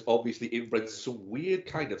inbreeding has obviously inbred some weird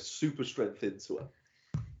kind of super strength into her.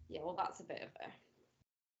 Yeah, well, that's a bit of a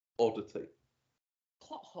oddity.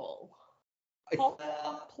 Plot hole. Plot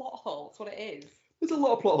hole, that's what it is. There's a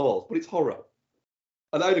lot of plot holes, but it's horror.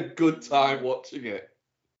 And I had a good time watching it.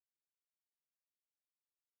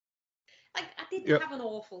 Like, I didn't have an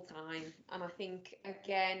awful time, and I think,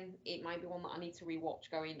 again, it might be one that I need to rewatch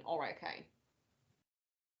going, all right, okay.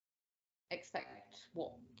 Expect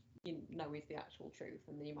what you know is the actual truth,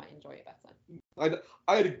 and then you might enjoy it better.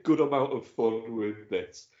 I had a good amount of fun with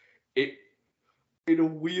this. It, in a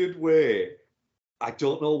weird way, I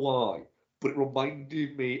don't know why, but it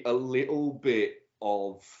reminded me a little bit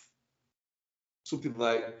of something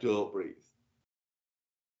like Don't Breathe.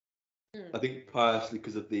 I think partially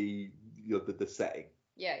because of the setting.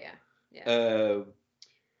 Yeah.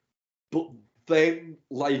 But then,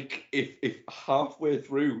 like, if halfway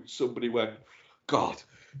through somebody went, God,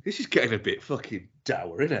 this is getting a bit fucking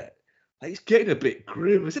dour, isn't it? Like, it's getting a bit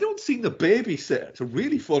grim. Has anyone seen The Babysitter? It's a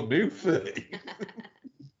really fun movie.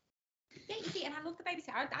 Yeah, you see, and I love The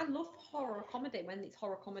Babysitter. I love horror comedy when it's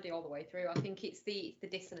horror comedy all the way through. I think it's the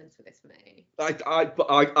dissonance with this for me.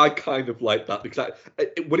 I kind of like that because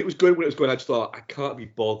when it was going, I just thought I can't be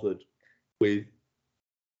bothered with.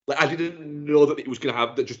 Like, I didn't know that it was going to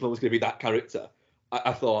have that. Just was going to be that character.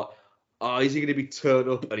 I thought, is he going to be turned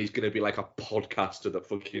up and he's going to be like a podcaster that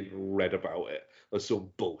fucking read about it or some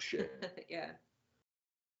bullshit? Yeah.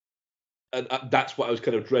 And that's what I was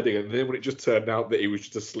kind of dreading. And then when it just turned out that he was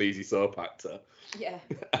just a sleazy soap actor, yeah,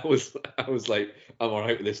 I was like, I'm all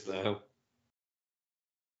right with this now.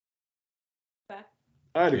 Fair.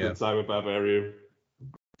 I had a good time with Barbarian.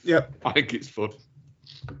 Yep. I think it's fun.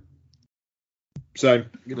 Same.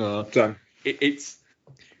 Same.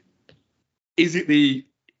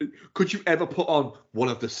 Could you ever put on one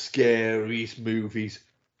of the scariest movies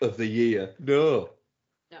of the year? No.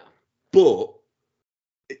 But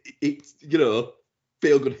it's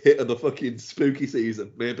feel good hit of the fucking spooky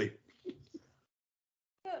season, maybe.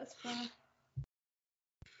 Yeah, That's fair.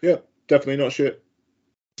 Yeah, definitely not shit.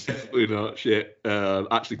 Definitely not shit.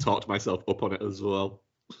 Actually talked myself up on it as well.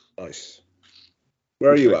 Nice.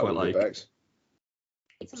 Where are Which you I at quite with it, like. Bex?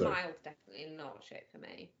 It's a Sorry. mild, definitely not shit for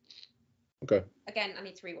me. Okay. Again, I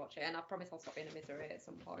need to rewatch it, and I promise I'll stop being a misery at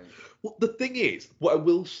some point. Well, the thing is, what I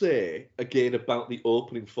will say again about the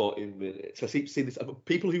opening 14 minutes, I keep seeing this.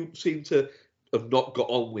 People who seem to have not got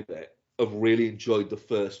on with it have really enjoyed the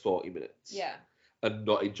first 40 minutes. Yeah. And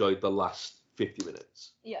not enjoyed the last 50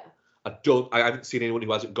 minutes. Yeah. I haven't seen anyone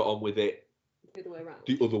who hasn't got on with it The other way around.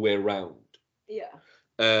 the other way around. Yeah.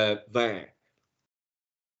 There.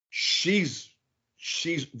 She's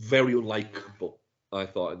very unlikable, I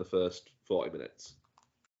thought, in the first 40 minutes.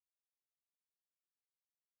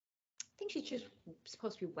 I think she's just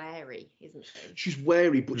supposed to be wary, isn't she? She's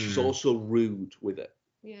wary, but she's also rude with it.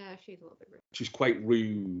 Yeah, she's a little bit rude. She's quite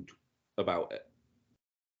rude about it.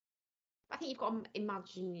 I think you've got to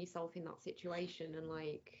imagine yourself in that situation, and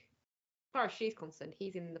like, as far as she's concerned,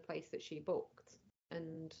 he's in the place that she booked,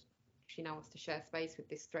 and she now has to share space with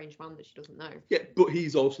this strange man that she doesn't know. Yeah, but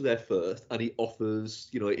he's also there first, and he offers,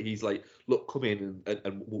 he's like, look, come in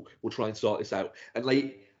and we'll try and sort this out. And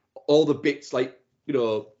like, all the bits, like,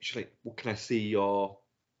 she's like, well, can I see your,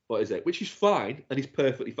 what is it? Which is fine, and he's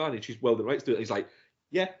perfectly fine, and she's well the right to do it. And he's like,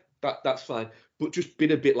 yeah, that's fine. But just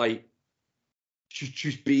been a bit like,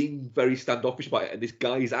 she's being very standoffish about it, and this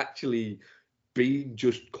guy's actually being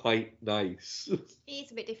just quite nice.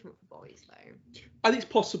 He's a bit different for boys, though. I think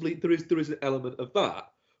possibly there is an element of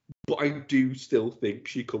that, but I do still think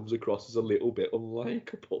she comes across as a little bit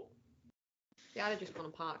unlikable. Yeah, I'd have just gone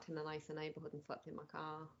and parked in a nicer neighbourhood and slept in my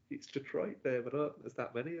car. It's Detroit, there, but I don't think there's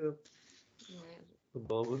that many of them Yeah. at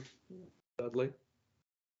the moment, sadly.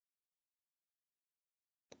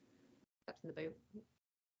 Slept in the boot.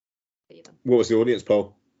 What was the audience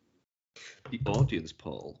poll? The audience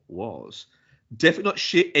poll was definitely not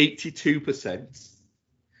shit 82%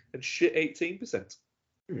 and shit 18%.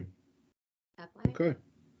 Okay.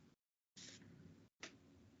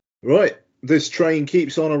 Right. This train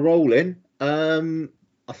keeps on a rolling.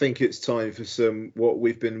 I think it's time for some what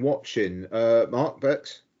we've been watching. Mark,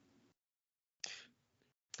 Bex?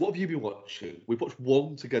 What have you been watching? We watched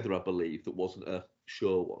one together, I believe, that wasn't a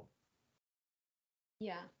show one.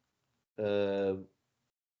 Yeah.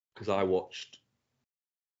 Because I watched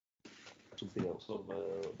something else on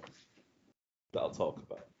that I'll talk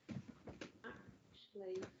about.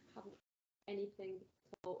 Actually, haven't anything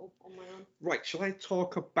up on my own. Right, shall I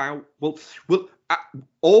talk about? Well,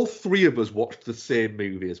 all three of us watched the same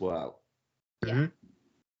movie as well. Yeah. Mm-hmm.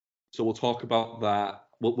 So we'll talk about that.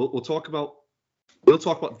 We'll talk about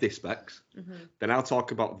this, Bex. Mm-hmm. Then I'll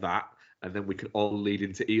talk about that, and then we can all lead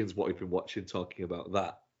into Ian's what he's been watching, talking about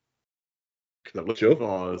that. Because I'm looking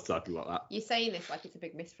forward to talking about that. You're saying this like it's a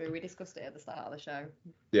big mystery. We discussed it at the start of the show.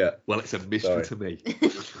 Yeah. Well, it's a mystery to me.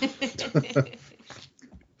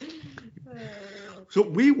 So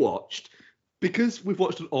we watched, because we've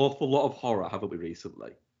watched an awful lot of horror, haven't we,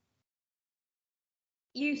 recently?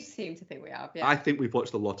 You seem to think we have, yeah. I think we've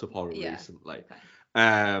watched a lot of horror Yeah. recently. Okay.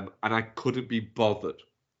 And I couldn't be bothered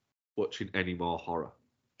watching any more horror.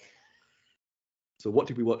 So what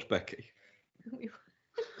did we watch, Becky?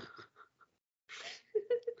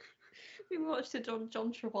 We watched a John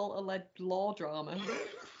Travolta-led law drama.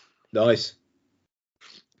 Nice.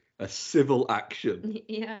 A civil action,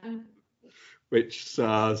 Yeah. which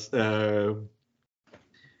stars John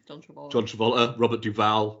Travolta. John Travolta, Robert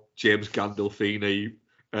Duvall, James Gandolfini,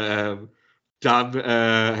 Dan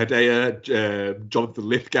Hedaya, Jonathan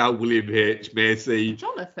Lithgow, William H. Macy.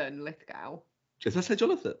 Jonathan Lithgow. Did I say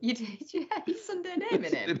Jonathan? You did, yeah. He's Sunday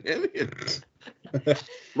naming him.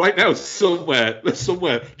 Right now, somewhere,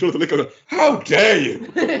 Jonathan Lithgow goes, how dare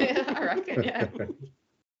you? I reckon, yeah.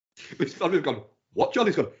 This family's gone, what, John?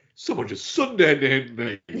 He's gone, someone just Sunday named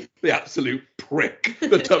me. The absolute prick.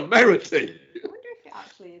 The temerity. I wonder if it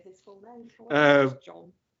actually is his full name. I wonder if it's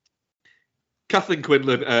John. Kathleen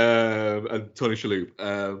Quinlan and Tony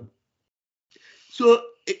Shalhoub. So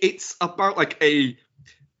it's about like a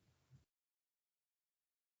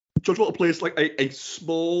John Travolta plays like a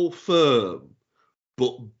small firm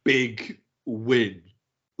but big win,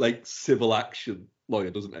 like civil action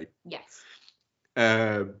lawyer, doesn't he? Yes.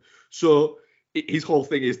 So his whole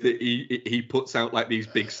thing is that he puts out like these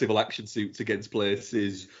big civil action suits against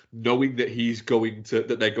places, knowing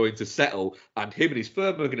that they're going to settle, and him and his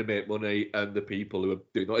firm are going to make money, and the people who are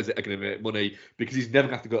doing that are going to make money because he's never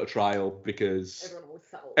going to have to go to trial because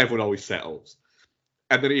everyone always settles.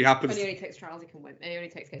 And then he happens. When he only takes trials, he can win. He only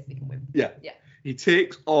takes cases, he can win. Yeah. Yeah. He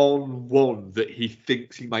takes on one that he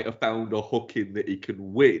thinks he might have found a hook in that he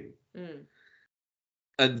can win. Mm.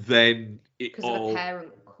 and then it Because all of the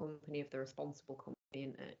parent company of the responsible company,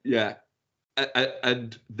 isn't it? yeah,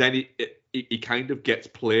 and then it kind of gets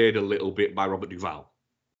played a little bit by Robert Duvall,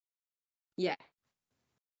 Yeah.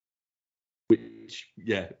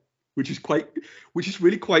 which is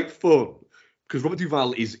really quite fun because Robert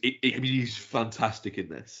Duvall is he's fantastic in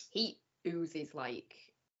this. He oozes like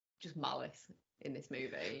just malice in this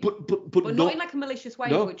movie. But not in like a malicious way,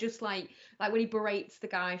 no. but just like when he berates the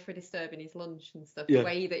guy for disturbing his lunch and stuff. Yeah. The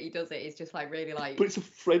way that he does it is just like really like. But it's a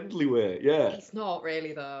friendly way, yeah. It's not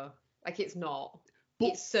really though. Like it's not. But-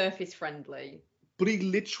 It's surface friendly. But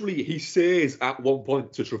he says at one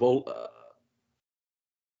point to Travolta,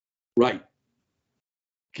 right,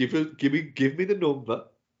 give me the number,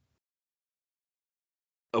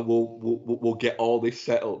 and we'll get all this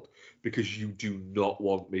settled because you do not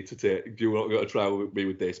want me to you're not going to try with me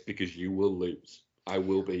with this because you will lose. I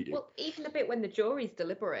will beat you. Well, even the bit when the jury's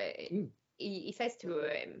deliberating, he says to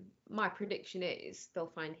him, "My prediction is they'll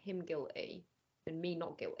find him guilty and me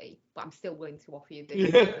not guilty, but I'm still willing to offer you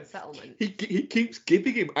the settlement." He keeps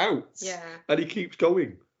giving him outs. Yeah. And he keeps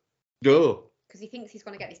going, no. Because he thinks he's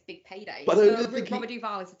going to get this big payday. But I So don't think Robert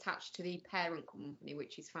Duvall is attached to the parent company,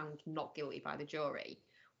 which is found not guilty by the jury,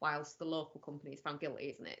 whilst the local company is found guilty,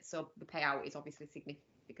 isn't it? So the payout is obviously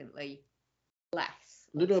significantly less.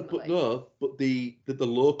 But the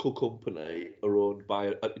local company are owned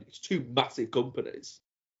by it's two massive companies.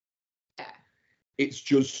 Yeah. It's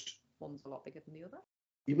just One's a lot bigger than the other.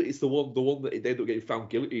 it's the one that they end up getting found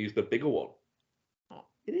guilty is the bigger one. Oh.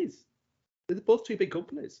 It is. They're both two big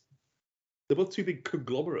companies. They're both two big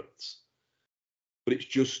conglomerates. But it's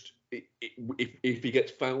just if he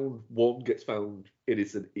gets found, one gets found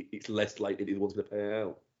innocent, it's less likely the one's going to pay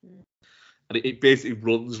out. Mm. And it basically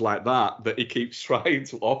runs like that he keeps trying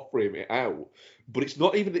to offer him it out. But it's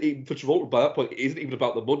not even for Travolta by that point, it isn't even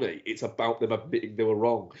about the money. It's about them admitting they were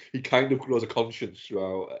wrong. He kind of grows a conscience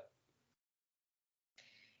throughout it.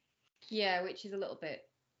 Yeah, which is a little bit.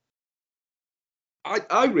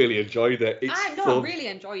 I really enjoyed it. I really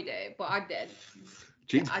enjoyed it, but I did.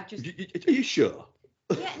 Jeez, I just. Are you sure?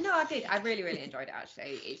 Yeah, no, I did. I really, really enjoyed it,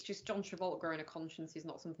 actually. It's just John Travolta growing a conscience is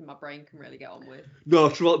not something my brain can really get on with. No,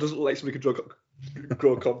 Travolta doesn't look like somebody can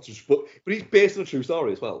grow a conscience, but he's based on a true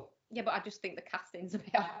story as well. Yeah, but I just think the casting's a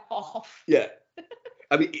bit off. Yeah.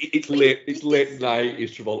 I mean, it's late 90s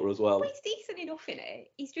Travolta as well. But he's decent enough in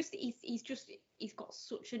it. He's got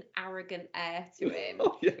such an arrogant air to him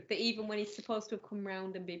Oh, yeah. that even when he's supposed to have come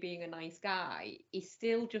round and be being a nice guy, he's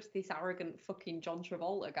still just this arrogant fucking John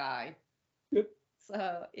Travolta guy. Yeah.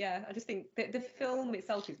 So yeah, I just think the film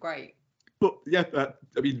itself is great. But yeah,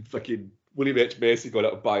 I mean, fucking William H. Macy going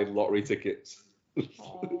out and buying lottery tickets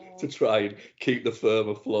to try and keep the firm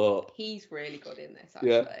afloat. He's really good in this,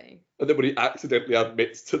 actually. Yeah. And then when he accidentally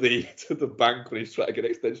admits to the bank when he's trying to get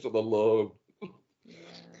an extension on the loan. Yeah.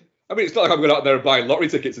 I mean, it's not like I'm going out there and buying lottery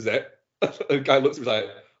tickets, is it? And the guy looks at me like,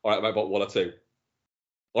 all right, I might bought one or two.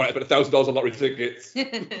 All right, I spent $1,000 on lottery tickets.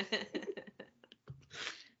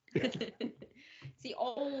 See,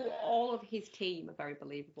 all of his team are very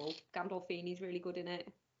believable. Gandolfini's really good in it.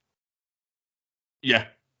 Yeah.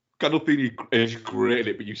 Gandolfini is great in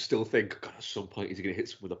it, but you still think, God, at some point he's going to hit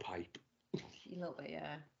someone with a pipe. A little bit,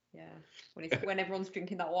 yeah. When everyone's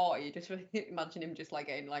drinking that water, you just imagine him just like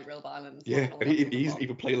getting like real violent. Yeah, and he's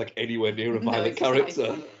even playing like anywhere near a violent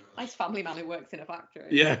character. Nice family man who works in a factory.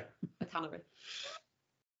 Yeah. A tannery.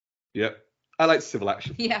 Yeah. I like Civil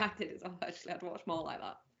Action. Yeah, I did as well, actually. I'd watch more like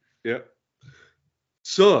that. Yeah.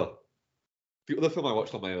 So, the other film I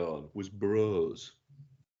watched on my own was Bros.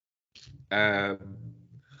 I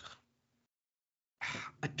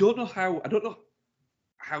don't know how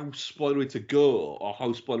spoilery to go or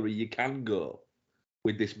how spoilery you can go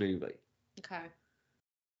with this movie. Okay.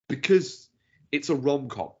 Because it's a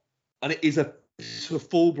rom-com. And it's a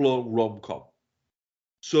full-blown rom-com.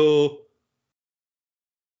 So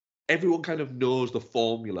everyone kind of knows the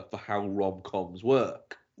formula for how rom-coms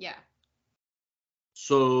work. Yeah.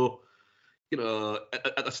 So, at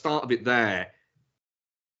the start of it there,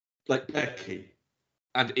 like Becky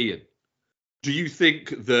and Ian, do you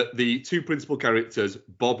think that the two principal characters,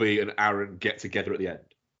 Bobby and Aaron, get together at the end?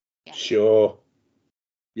 Yeah. Sure.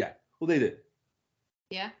 Yeah. Well, they did.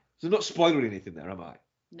 Yeah? So I'm not spoiling anything there, am I?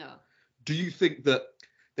 No. Do you think that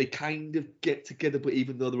they kind of get together, but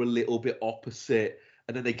even though they're a little bit opposite,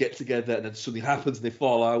 and then they get together and then something happens and they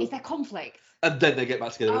fall out? Is there conflict? And then they get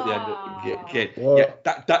back together at the end again. What?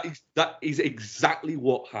 Yeah, that is exactly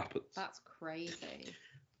what happens. That's crazy.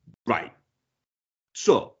 Right.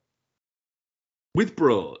 So, with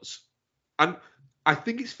Bros, and I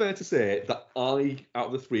think it's fair to say that out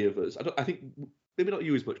of the three of us, I think maybe not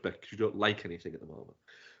you as much, Beck, because you don't like anything at the moment.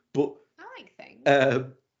 But I like things.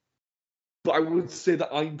 but I would say that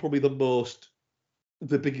I'm probably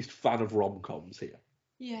the biggest fan of rom-coms here.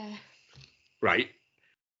 Yeah. Right.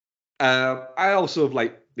 I also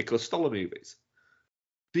like Nicholas Stoller movies.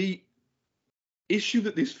 The issue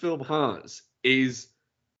that this film has is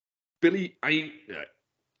Billy.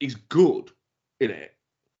 He's good in it,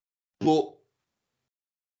 but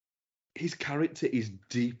his character is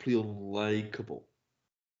deeply unlikable.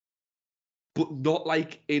 But not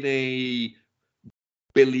like in a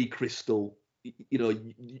Billy Crystal. You know,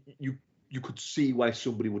 you could see why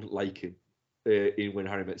somebody wouldn't like him in When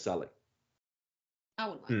Harry Met Sally. I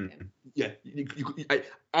wouldn't like him. Yeah,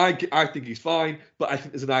 I think he's fine, but I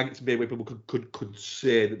think there's an argument to be made where people could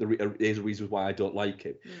say that there is a reason why I don't like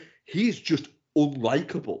him. He's just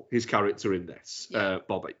unlikable, his character in this,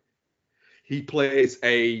 Bobby. He plays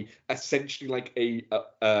essentially like a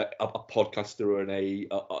podcaster and a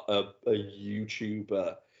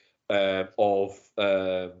YouTuber of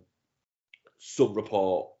some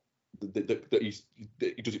report that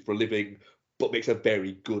he does it for a living, but makes a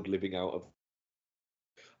very good living out of,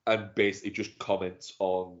 and basically just comments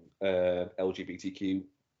on LGBTQ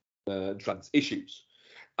trans issues.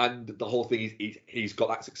 And the whole thing is he's got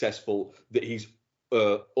that successful that he's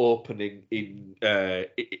opening in I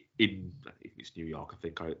think it's New York, I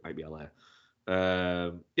think, or it might be LA.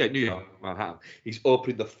 New York, Manhattan. He's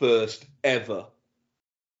opening the first ever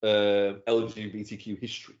LGBTQ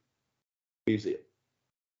history museum.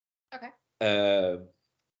 Okay.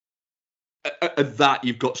 And that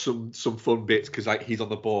you've got some fun bits because like he's on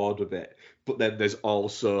the board with it, but then there's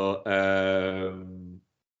also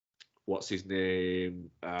what's his name?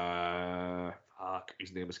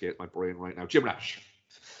 His name escapes my brain right now. Jim Rash.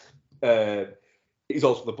 He's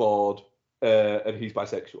also on the board, and he's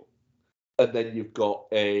bisexual. And then you've got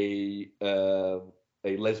a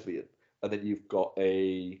lesbian, and then you've got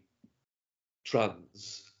a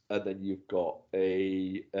trans, and then you've got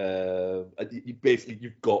you've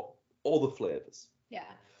got all the flavors.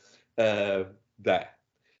 Yeah. There.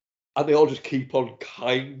 And they all just keep on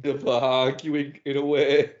kind of arguing in a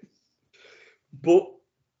way. But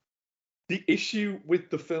the issue with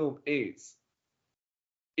the film is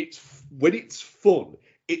when it's fun,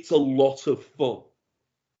 it's a lot of fun.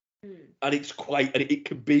 And it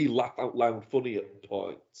can be laugh out loud funny at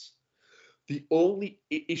points. The only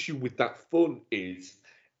issue with that fun is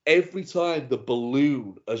every time the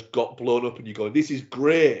balloon has got blown up and you're going, this is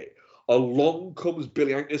great, along comes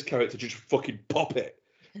Billy Eichner's character to just fucking pop it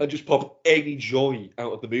and just pop any joy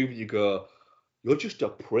out of the movie. You go, you're just a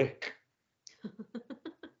prick.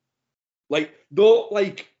 Like, not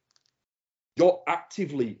like you're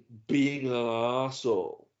actively being an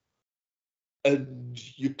arsehole. And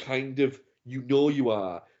you kind of, you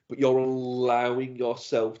are, but you're allowing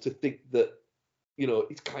yourself to think that,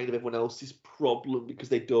 it's kind of everyone else's problem because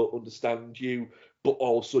they don't understand you, but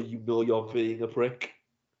also you're being a prick.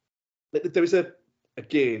 There is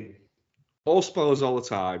again, all spoilers all the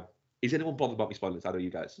time. Is anyone bothered about me spoiling this? I know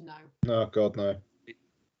you guys. No. No, God, no.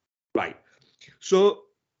 Right. So,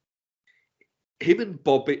 him and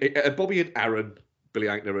Bobby and Aaron, Billy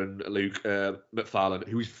Eichner and Luke McFarlane,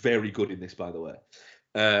 who is very good in this, by the way,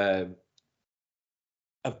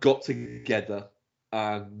 have got together,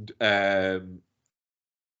 and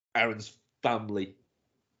Aaron's family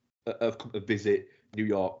have come to visit New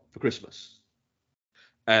York for Christmas.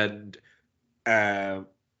 And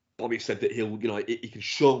Bobby said that he can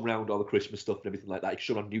show them around all the Christmas stuff and everything like that. He can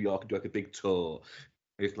show them New York and do like a big tour,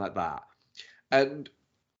 anything like that. And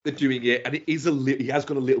they're doing it, and he has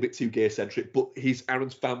gone a little bit too gay-centric, but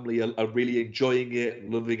Aaron's family are really enjoying it,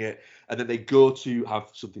 loving it, and then they go to have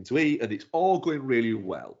something to eat, and it's all going really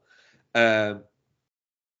well. And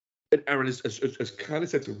Aaron has kind of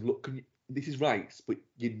said to him, look, this is right, but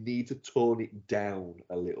you need to tone it down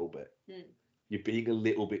a little bit. You're being a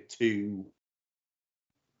little bit too...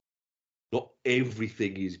 Not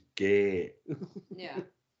everything is gay. Yeah.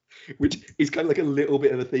 Which is kind of like a little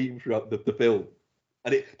bit of a theme throughout the film.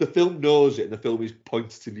 And the film knows it, and the film is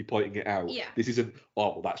pointedly pointing it out. Yeah. This isn't,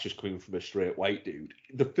 that's just coming from a straight white dude.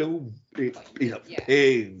 The film is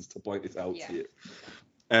pains to point this out to you.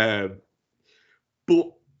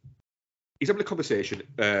 But he's having a conversation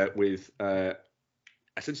with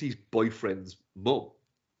essentially his boyfriend's mum,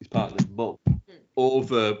 his partner's mum,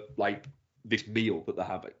 over like this meal that they're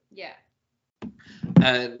having. Yeah.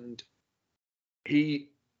 And he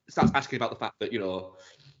starts asking about the fact that,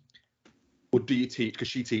 well, do you teach, because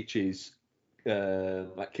she teaches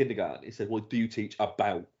like kindergarten, he said, well, do you teach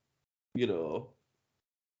about,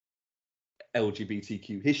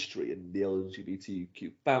 LGBTQ history and the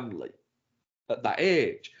LGBTQ family? at that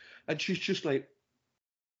age. And she's just like,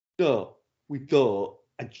 no, we don't.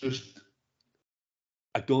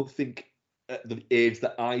 I don't think at the age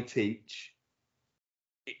that I teach,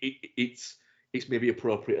 it's maybe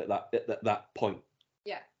appropriate at that point.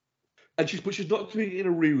 Yeah. And she's not doing it in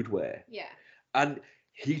a rude way. Yeah. And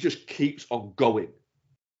he just keeps on going.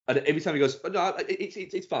 And every time he goes, oh, no,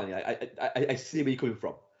 it's fine. I see where you're coming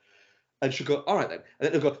from. And she'll go, all right then.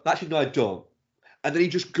 And then he'll go, actually, no, I don't. And then he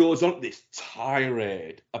just goes on this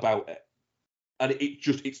tirade about it. And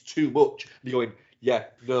it's too much. And you're going, yeah,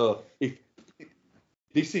 no, he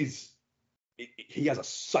has a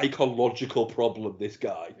psychological problem, this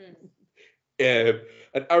guy. And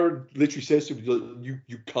Aaron literally says to him,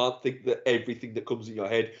 you can't think that everything that comes in your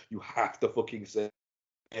head, you have to fucking say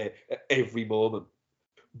at every moment.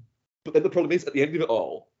 But then the problem is, at the end of it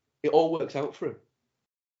all works out for him.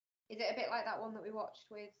 Is it a bit like that one that we watched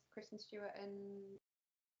with Kristen Stewart and...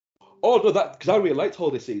 Oh, no, because I really liked her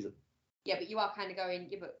this season. Yeah, but you are kind of going,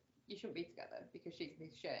 yeah, but you shouldn't be together because she's a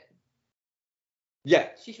piece of shit. Yeah.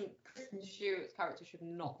 Kristen Stewart's character should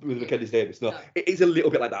not. With Mackenzie Davis, no. No. It is a little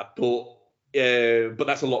bit like that, but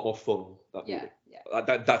that's a lot more fun, that movie. Yeah.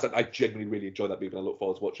 I genuinely really enjoy that movie and I look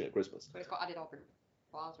forward to watching it at Christmas. But it's got added Aubrey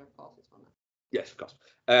Plaza, of course, it's fun. Yes, of course.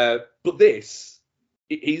 But this,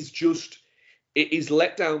 it is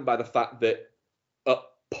let down by the fact that at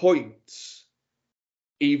points,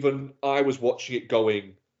 even I was watching it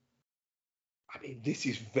going, I mean, this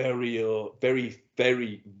is very, very,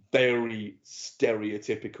 very, very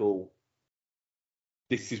stereotypical.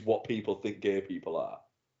 This is what people think gay people are.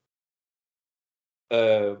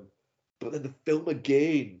 But then the film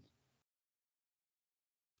again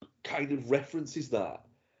kind of references that.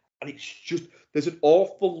 And it's just, there's an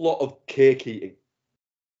awful lot of cake eating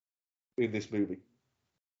in this movie.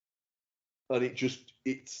 And it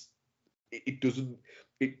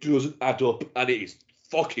doesn't add up, and it is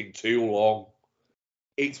fucking too long.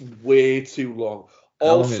 It's way too long.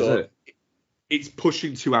 How long is it? It's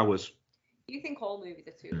pushing 2 hours. You think all movies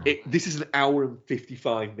are too long? This is an hour and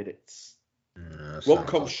 55 minutes. Yeah,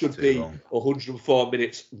 Rom-com should be 104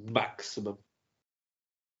 minutes maximum.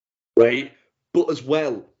 Right? But as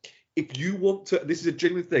well, if you want to, this is a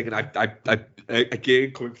genuine thing, and I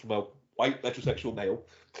again, coming from a white heterosexual male,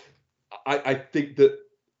 I think that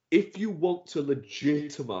if you want to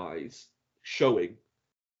legitimize showing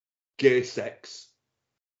gay sex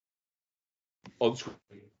on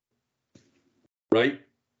screen, right?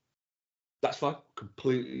 That's fine.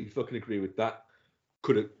 Completely fucking agree with that.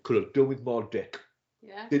 Could have done with more dick.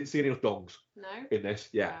 Yeah. Didn't see any dongs. No. In this,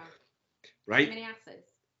 yeah. Wow. Right. Too many asses.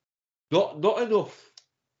 Not enough.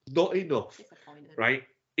 Not enough. Disappointing. Right.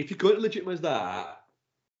 If you're going to legitimize that,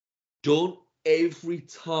 don't every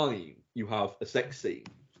time you have a sex scene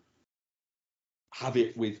have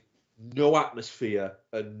it with no atmosphere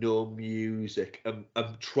and no music, and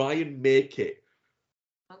try and make it.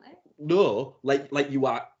 Aren't they? No, like you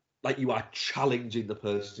are challenging the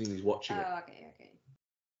person who's watching it. Oh, okay.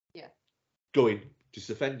 Yeah. Going, does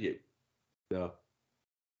this offend you? No.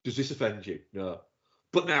 Does this offend you? No.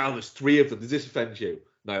 But now there's 3 of them. Does this offend you?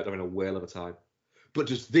 No, they're having a whale of a time. But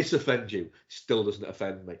does this offend you? Still doesn't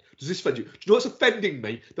offend me. Does this offend you? Do you know what's offending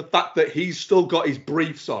me? The fact that he's still got his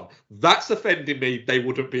briefs on. That's offending me. They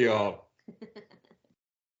wouldn't be on.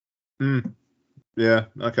 Yeah,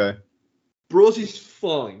 okay. Bros is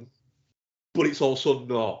fine, but it's also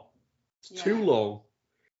not. It's too long.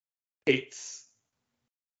 It's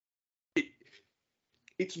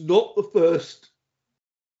not the first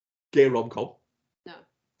gay rom-com. No.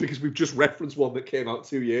 Because we've just referenced one that came out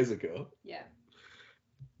 2 years ago. Yeah.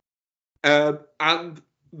 And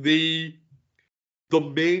the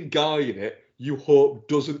main guy in it, you hope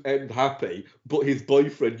doesn't end happy, but his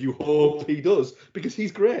boyfriend, you hope he does, because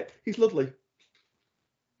he's great. He's lovely.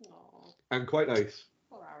 Aww. And quite nice.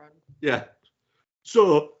 Poor Aaron. Yeah.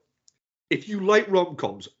 So, if you like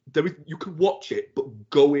rom-coms, you can watch it, but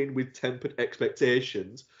go in with tempered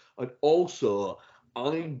expectations. And also,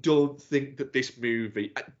 I don't think that this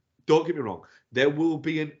movie, don't get me wrong, there will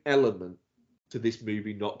be an element to this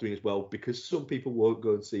movie not doing as well because some people won't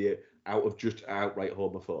go and see it out of just outright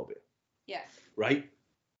homophobia. Yeah. Right?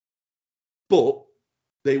 But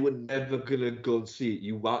they were never gonna go and see it.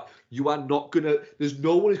 You are not gonna. There's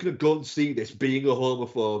no one who's gonna go and see this being a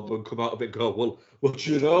homophobe and come out of it and go, well,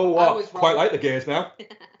 you know what? Quite like the gays now.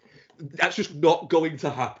 That's just not going to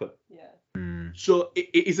happen. Yeah. So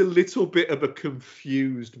it is a little bit of a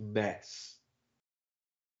confused mess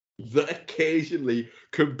that occasionally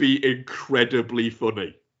can be incredibly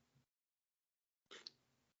funny.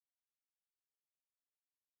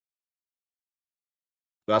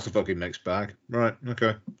 That's a fucking mixed bag. Right,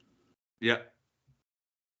 okay. Yeah.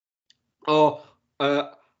 Oh,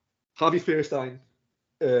 Harvey Fierstein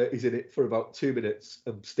is in it for about 2 minutes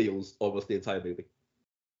and steals almost the entire movie.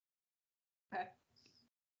 Okay.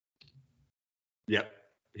 Yeah,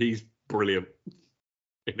 he's brilliant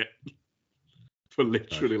in it for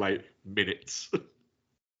literally like minutes.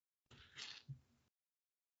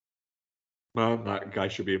 Man, that guy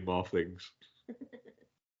should be in more things.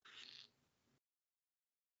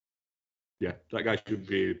 Yeah, that guy should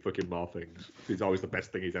be in fucking more things. He's always the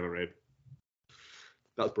best thing he's ever in.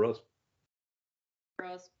 That's Bros.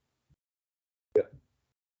 Bros. Yeah.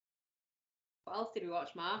 What else did we watch,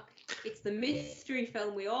 Mark? It's the mystery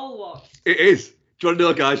film we all watched. It is. Do you want to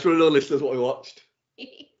know, guys? Do you want to know, listeners, what we watched?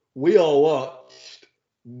 We all watched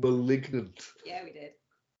Malignant. Yeah, we did.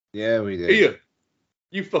 Yeah, we did. Ian,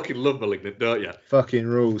 you fucking love Malignant, don't you? Fucking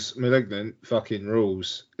rules. Malignant fucking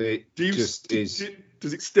rules. It just is.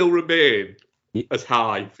 Does it still remain as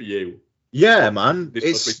high for you? Yeah, man.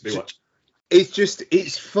 It's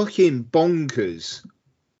fucking bonkers.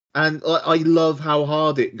 And I love how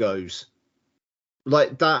hard it goes.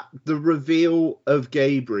 Like that, the reveal of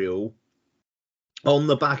Gabriel on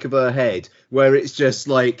the back of her head, where it's just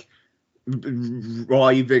like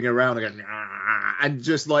writhing around again, and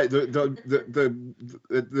just like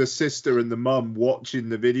the sister and the mum watching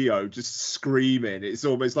the video just screaming. It's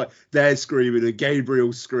almost like they're screaming and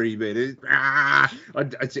Gabriel's screaming. It's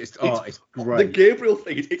great. The Gabriel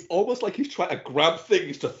thing, it's almost like he's trying to grab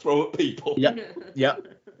things to throw at people. Yeah.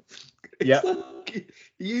 Like,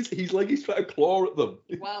 he's like he's trying to claw at them.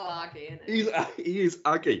 Well, Aggie, isn't it? He is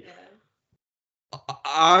Aggie. Yeah.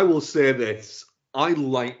 I will say this. I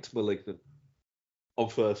liked Malignant on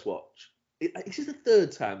first watch. Is this the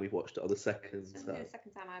third time we've watched it or the second It's time? the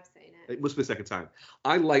second time I've seen it. It must be the second time.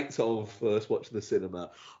 I liked it on first watch in the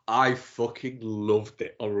cinema. I fucking loved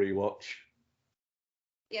it on rewatch.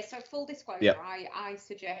 Yeah, so full disclosure, Yeah. I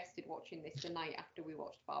suggested watching this the night after we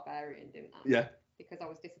watched Barbarian, didn't I? Yeah. Because I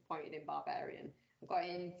was disappointed in Barbarian. I got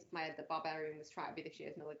into my head that Barbarian was trying to be this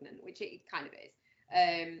year's Malignant, which it kind of is.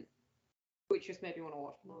 Which just made me want to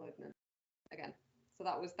watch Malignant again. So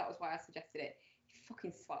that was why I suggested it. It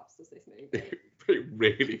fucking slaps, does this movie? It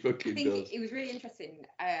really I fucking think does. it was really interesting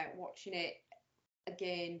watching it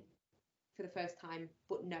again for the first time,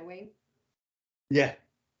 but knowing. Yeah.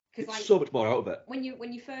 Because It's like so much more out of it. when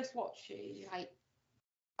you first watch it, you're like,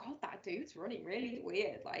 God, that dude's running really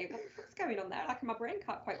weird. Like, what's going on there? Like, my brain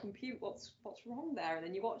can't quite compute what's wrong there. And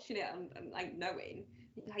then you're watching it and like knowing,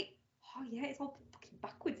 you're like, oh yeah, it's all fucking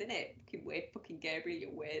backwards, isn't it? Fucking weird, fucking Gabriel, you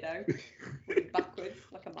weirdo. Running backwards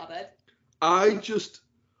like a madhead. I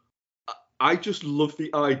just love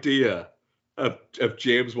the idea of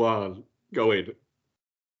James Wan going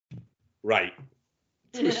right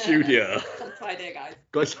to the studio. That's the idea, guys.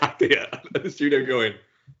 Got this idea at the studio going,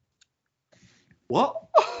 what?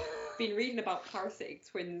 Been reading about parasitic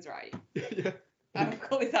twins, right? Yeah. I've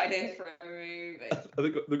got this idea for a movie. I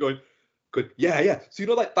think they're going, good. Yeah. So you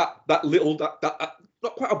know, like that little that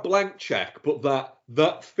not quite a blank check, but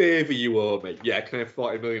that favour you owe me. Yeah, can I have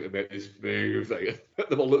 40 million to make this movie?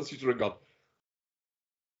 They've all looked at each other and gone,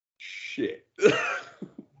 shit.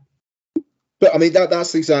 But I mean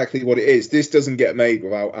that's exactly what it is. This doesn't get made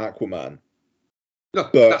without Aquaman. No,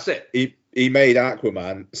 But that's it. He made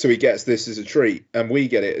Aquaman, so he gets this as a treat, and we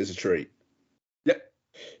get it as a treat. Yeah.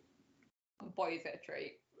 Boy, is it a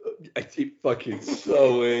treat. It fucking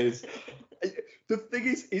so is. The thing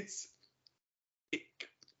is,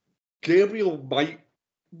 Gabriel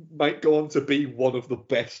might go on to be one of the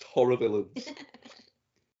best horror villains,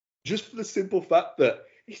 just for the simple fact that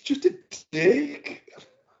he's just a dick.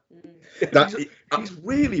 He's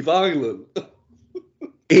really violent.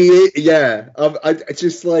 I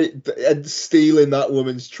just like and stealing that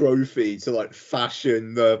woman's trophy to like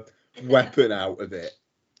fashion the weapon out of it.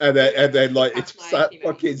 And then like it's that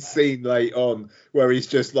fucking scene late on where he's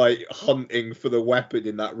just like hunting for the weapon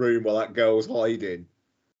in that room while that girl's hiding.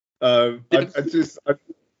 There's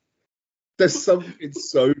something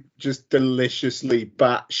so just deliciously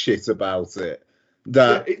batshit about it.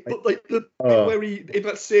 That but like where he in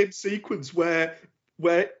that same sequence where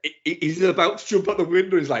he's about to jump out the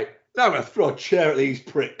window, he's like, now I'm gonna throw a chair at these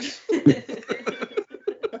pricks.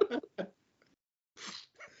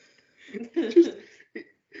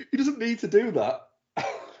 He doesn't need to do that.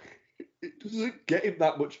 It doesn't get him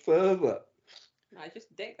that much further. No, he's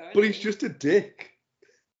just a dick, though. But he's just a dick.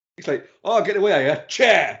 He's like, oh, get away, a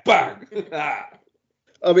chair, bang.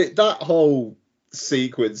 I mean, that whole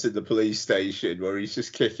sequence in the police station where he's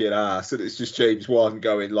just kicking ass, and it's just James Wan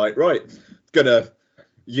going like, right, gonna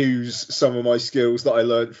use some of my skills that I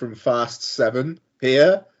learned from Fast 7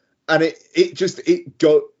 here, and it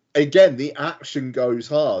got again, the action goes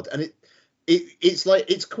hard, and it's like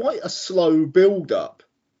it's quite a slow build up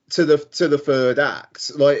to the third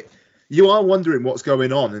act. Like you are wondering what's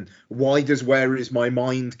going on and why does Where Is My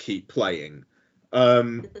Mind keep playing,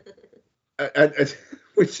 and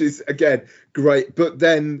which is again great. But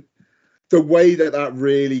then the way that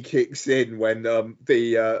really kicks in when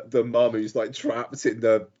the mum who's like trapped in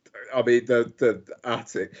the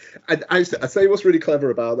attic, and I tell you what's really clever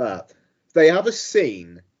about that. They have a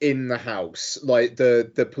scene in the house, like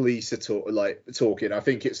the police are talking. I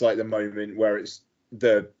think it's like the moment where it's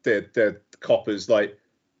the coppers like,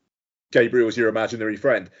 Gabriel's your imaginary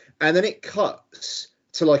friend, and then it cuts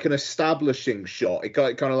to like an establishing shot. It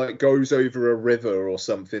kind of like goes over a river or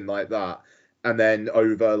something like that, and then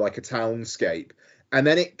over like a townscape, and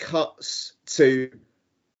then it cuts to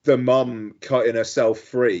the mum cutting herself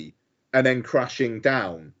free and then crashing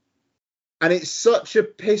down. And it's such a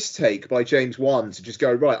piss take by James Wan to just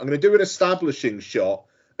go, right, I'm going to do an establishing shot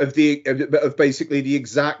of basically the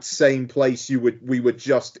exact same place we were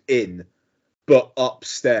just in, but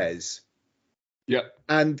upstairs. Yeah.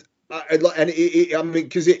 And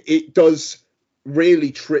because it does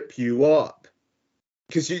really trip you up,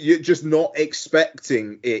 because you're just not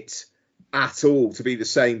expecting it at all to be the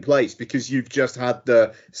same place, because you've just had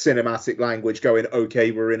the cinematic language going, okay,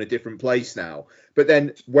 we're in a different place now. But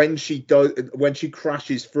then when she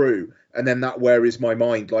crashes through, and then that Where Is My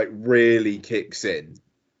Mind like really kicks in,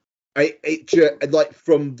 it just, like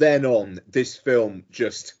from then on, this film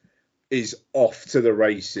just is off to the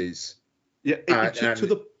races. Yeah, to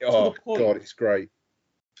the point, God, it's great.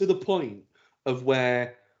 To the point of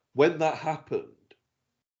where, when that happened,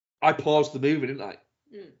 I paused the movie, didn't I?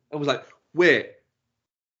 I was like, wait,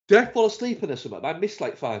 did I fall asleep in this or something? I missed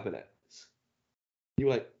like 5 minutes. You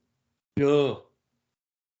were like, no.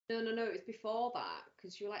 No, it was before that,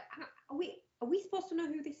 because you were like, are we supposed to know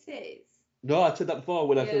who this is? No, I said that before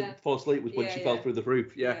when I fell asleep was when she fell through the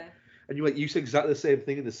roof. Yeah. And you went, you said exactly the same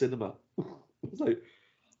thing in the cinema. I was like,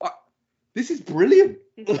 this is brilliant.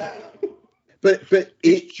 but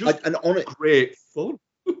it's just great fun.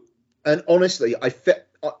 And honestly, I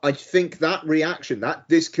think that reaction, that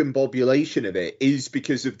discombobulation of it, is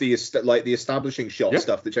because of the establishing shot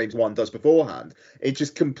stuff that James Wan does beforehand. It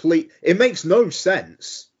just it makes no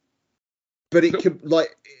sense. But it can,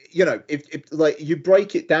 like, you know, if like you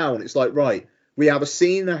break it down, it's like, right, we have a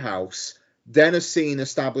scene in a house, then a scene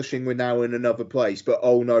establishing we're now in another place, but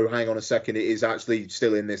oh no, hang on a second, it is actually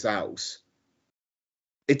still in this house.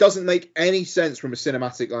 It doesn't make any sense from a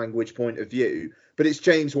cinematic language point of view, but it's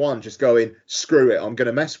James Wan just going, screw it, I'm going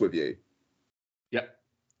to mess with you. Yeah.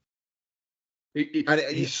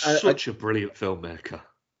 He's such a brilliant filmmaker.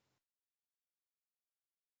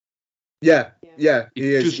 Yeah.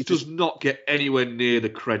 He just does not get anywhere near the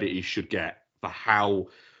credit he should get for how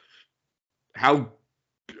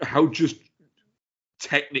just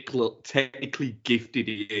technically gifted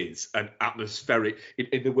he is, and atmospheric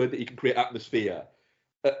in the way that he can create atmosphere,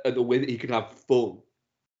 and the way that he can have fun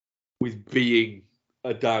with being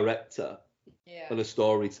a director and a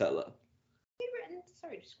storyteller. Has he written?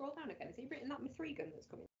 Sorry, just scroll down again. Has he written that Mithrigan that's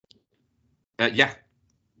coming? Yeah.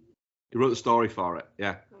 He wrote the story for it.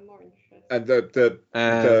 Yeah. I'm more interested. And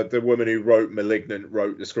the woman who wrote *Malignant*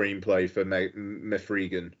 wrote the screenplay for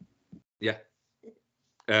Mithrigan. Yeah.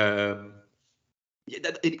 He's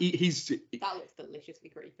that looks deliciously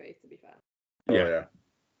creepy, to be fair. Yeah.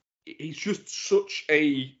 He's just such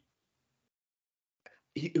a.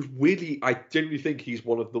 I genuinely think he's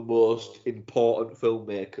one of the most important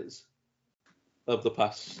filmmakers of the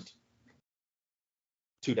past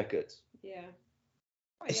 2 decades. Yeah.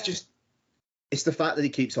 It's the fact that he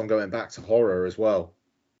keeps on going back to horror as well.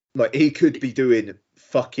 Like, he could be doing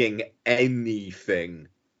fucking anything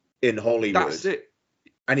in Hollywood. That's it.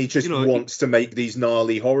 And he just wants to make these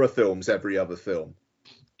gnarly horror films every other film.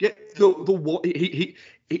 Yeah,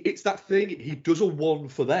 it's that thing. He does a one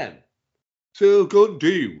for them. So go and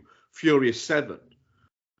do Furious 7,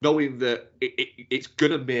 knowing that it's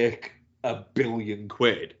gonna make $1 billion,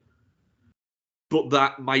 but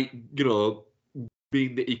that might,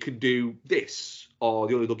 mean that he can do this, or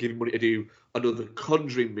they'll give him money to do another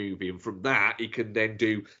Conjuring movie, and from that he can then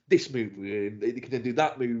do this movie, and he can then do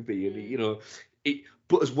that movie, and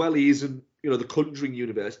but as well, he isn't, the Conjuring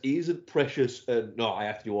universe, he isn't precious and no, I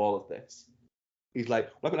have to do all of this. He's like,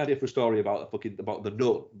 well, I've got an idea for a story about the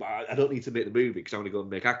nun, but I don't need to make the movie because I'm going to go and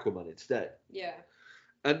make Aquaman instead. Yeah.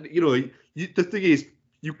 And the thing is,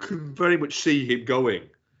 you can very much see him going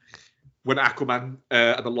when Aquaman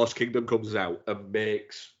and the Lost Kingdom comes out and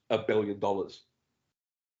makes $1 billion.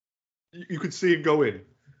 You could see him going,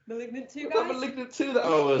 Malignant 2, That guys. Malignant 2 that I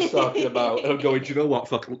was talking about. And I'm going, do you know what?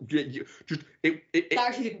 Fuck, it That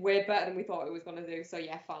actually did way better than we thought it was going to do, so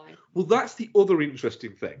yeah, fine. Well, that's the other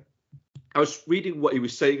interesting thing. I was reading what he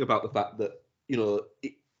was saying about the fact that, you know,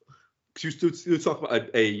 because he was talking about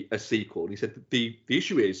a sequel, and he said that the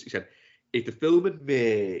issue is, he said, if the film had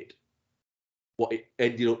made what it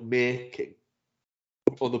ended up making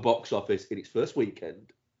on the box office in its first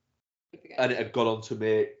weekend, and it had gone on to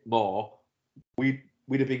make more, we'd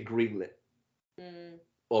have been greenlit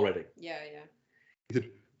already. Yeah. He said,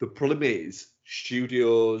 the problem is,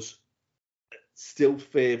 studios still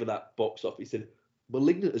favour that box office. He said,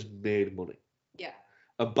 Malignant has made money. Yeah.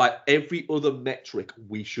 And by every other metric,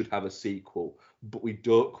 we should have a sequel, but we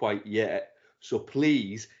don't quite yet. So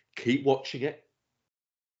please keep watching it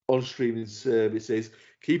on streaming services,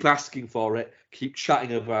 keep asking for it, keep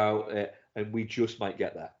chatting about it, and we just might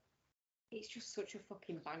get there. It's just such a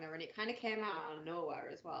fucking banger, and it kind of came out of nowhere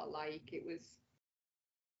as well. Like, it was...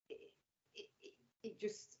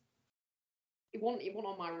 It wasn't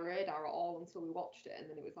on my radar at all until we watched it, and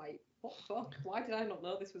then it was like, what the fuck? Why did I not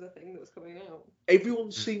know this was a thing that was coming out?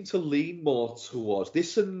 Everyone seemed to lean more towards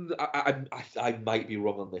this, and I might be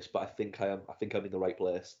wrong on this, but I think I'm in the right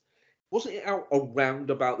place. Wasn't it out around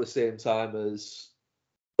about the same time as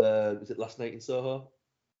is it Last Night in Soho?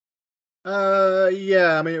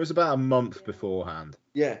 Yeah, I mean, it was about a month beforehand.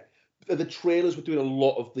 Yeah, the trailers were doing a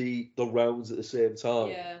lot of the rounds at the same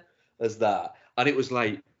time as that, and it was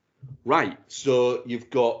like, right, so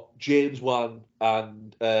you've got James Wan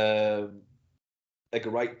and Edgar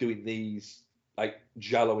Wright doing these like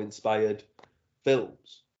Giallo-inspired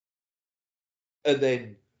films, and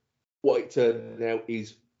then what it turned out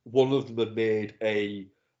is one of them had made a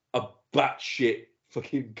batshit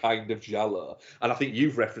fucking kind of Giallo, and I think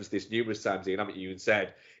you've referenced this numerous times, Ian, haven't you? And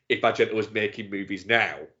said if Argento was making movies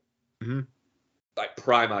now, like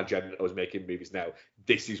prime Argento was making movies now,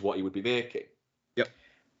 this is what he would be making. Yep.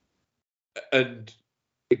 And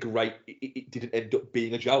it didn't end up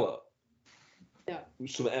being a Giallo. Yeah. It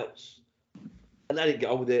was something else. And I didn't get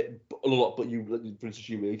on with it a lot, but you, for instance,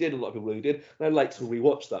 you really did. A lot of people really did. And I'd like to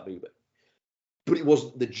rewatch that movie. But it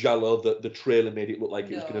wasn't the Giallo that the trailer made it look like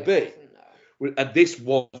it was going to be. And this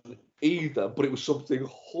wasn't either, but it was something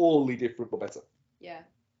wholly different but better. Yeah.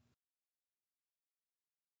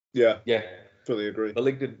 Yeah, fully agree.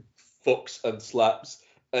 Malignant fucks and slaps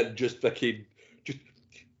and just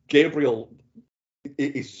Gabriel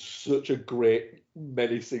is such a great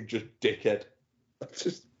menacing just dickhead.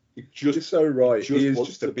 He's so right. He is wants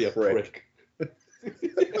just to be a prick.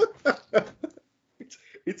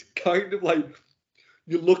 It's kind of like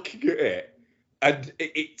you're looking at it, and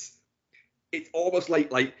it's almost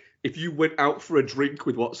like if you went out for a drink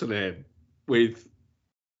with what's her name, with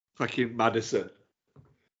fucking Madison,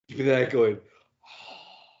 you'd be there going,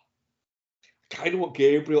 I kind of want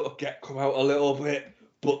Gabriel to come out a little bit,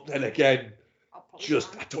 but then again, I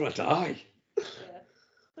don't want to die. Yeah.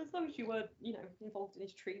 As long as you weren't, involved in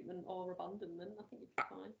his treatment or abandonment, I think you'd be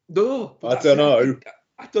fine. No, I don't know.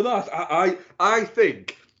 I don't know. I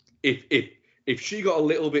think if she got a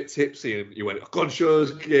little bit tipsy and you went, "God,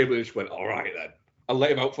 shows Gabriel," and she went, "All right then," I'll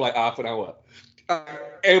let him out for like half an hour.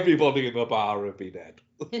 Everybody in the bar would be dead.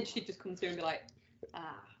 And she'd just come through and be like,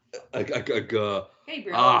 I go,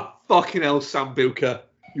 Gabriel. Fucking hell, Sambuca,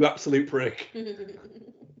 you absolute prick.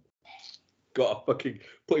 Got to fucking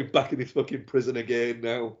put him back in his fucking prison again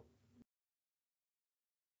now.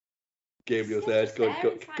 Gabriel's there. Go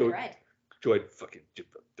ahead,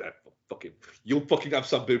 fucking, you'll fucking have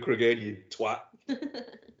Sambuca again, you twat.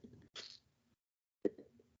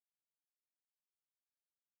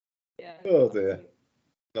 Yeah. Oh dear.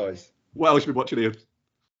 Nice. What else have you been watching here?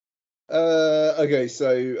 Okay,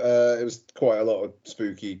 so it was quite a lot of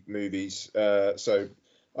spooky movies. So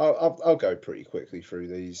I'll go pretty quickly through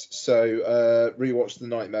these. So rewatched The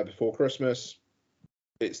Nightmare Before Christmas.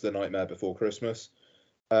 It's The Nightmare Before Christmas.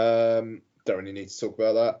 Don't really need to talk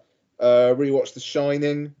about that. Rewatched The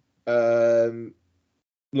Shining.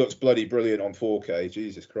 Looks bloody brilliant on 4K.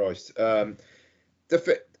 Jesus Christ.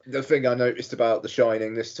 The thing I noticed about The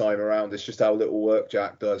Shining this time around is just how little work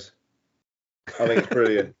Jack does. I think it's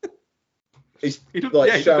brilliant. He's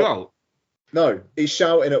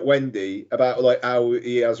shouting at Wendy about like how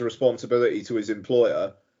he has a responsibility to his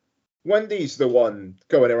employer. Wendy's the one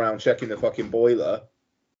going around checking the fucking boiler.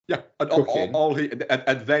 Yeah,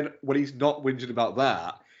 and then when he's not whinging about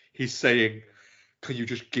that, he's saying, "Can you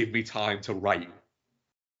just give me time to write?"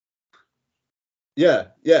 Yeah,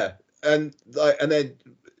 and then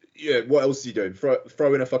what else is he doing?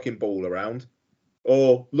 Throwing a fucking ball around,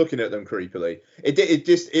 or looking at them creepily.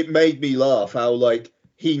 It made me laugh how like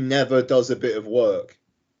he never does a bit of work.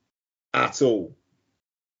 at all.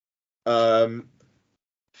 And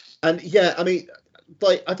yeah, I mean,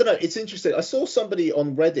 like, I don't know, it's interesting. I saw somebody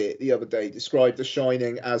on Reddit the other day describe The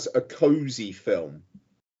Shining as a cozy film.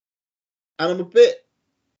 And I'm a bit,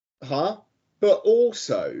 but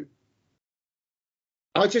also,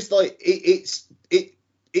 I just like it's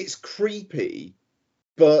creepy,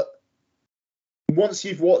 but once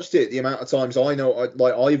you've watched it, the amount of times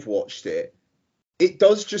I've watched it, it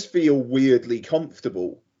does just feel weirdly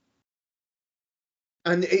comfortable.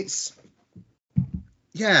 And it's,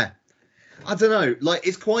 yeah, I don't know, like,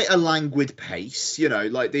 it's quite a languid pace, you know,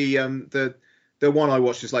 like the one I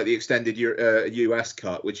watched is like the extended US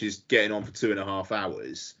cut, which is getting on for 2.5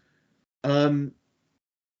 hours. And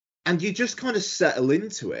you just kind of settle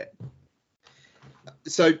into it.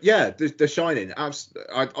 So yeah, The Shining, I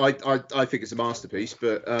think it's a masterpiece,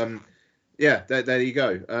 but yeah, there you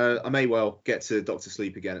go. I may well get to Dr.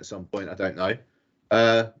 Sleep again at some point. I don't know.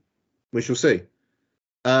 We shall see.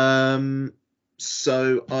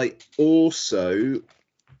 So I also,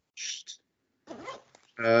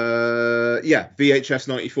 VHS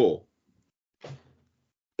 94.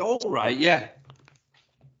 All right, yeah.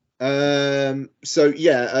 So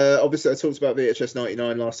yeah, obviously I talked about VHS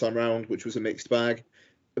 99 last time round, which was a mixed bag.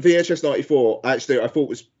 VHS 94, actually, I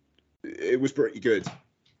thought it was pretty good,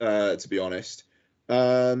 to be honest.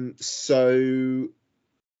 So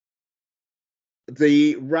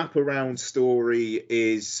the wraparound story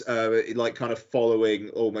is like kind of following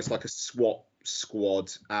almost like a SWAT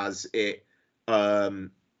squad as it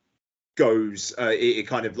goes. It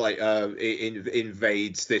kind of like it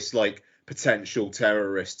invades this like potential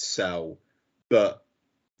terrorist cell, but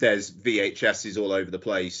there's VHSs all over the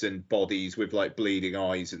place and bodies with like bleeding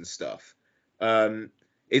eyes and stuff.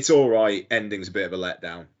 It's all right. Ending's a bit of a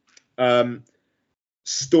letdown.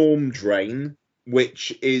 Storm Drain,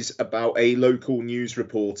 which is about a local news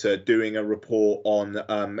reporter doing a report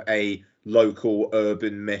on a local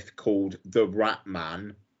urban myth called the Rat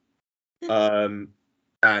Man. And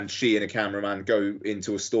she and a cameraman go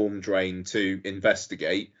into a storm drain to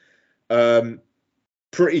investigate.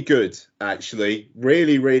 Pretty good, actually.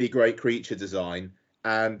 Really, really great creature design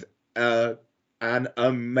and an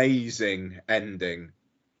amazing ending.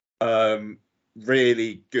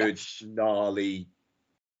 Really good, gnarly,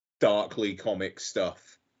 darkly comic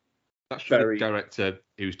stuff. That's from the director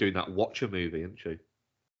who's doing that Watcher movie, isn't she?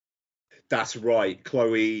 That's right,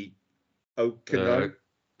 Chloe Okino.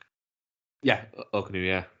 Yeah, Okino,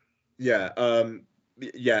 yeah. Yeah,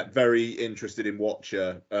 yeah, very interested in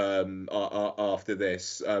Watcher after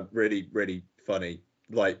this. Really, really funny.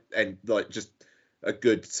 And just a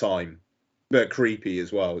good time. But creepy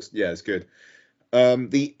as well. It's good.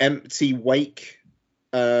 The Empty Wake,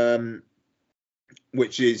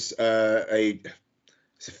 which is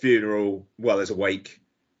it's a funeral. Well, there's a wake.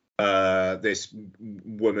 This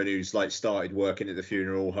woman who's like started working at the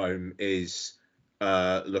funeral home is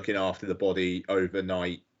looking after the body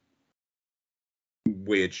overnight.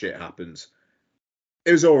 Weird shit happens.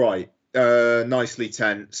 It was all right. Nicely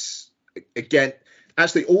tense. Again,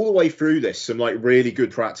 actually, all the way through this, some like really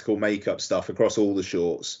good practical makeup stuff across all the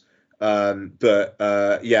shorts. But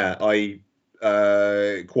yeah, I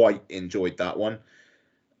quite enjoyed that one.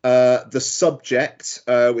 The Subject,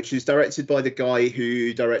 which is directed by the guy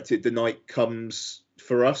who directed The Night Comes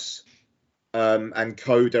for Us, and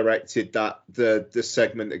co-directed the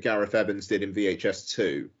segment that Gareth Evans did in VHS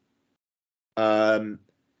 2.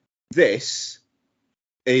 This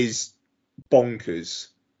is bonkers.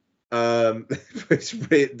 It's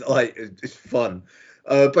really, like, it's fun.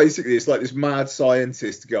 Basically, it's like this mad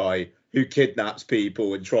scientist guy who kidnaps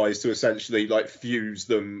people and tries to essentially like fuse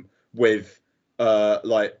them with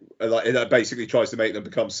like basically tries to make them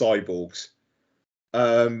become cyborgs.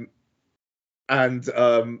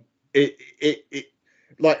 It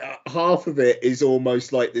like half of it is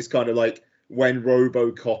almost like this kind of like when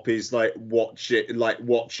RoboCop is like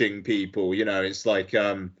watching people, you know, it's like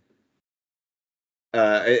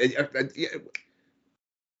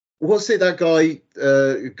what's it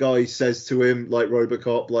that guy says to him, like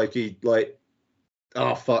RoboCop, like he like,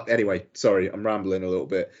 oh fuck, anyway, sorry, I'm rambling a little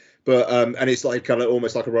bit, but and it's like kind of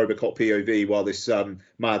almost like a RoboCop POV while this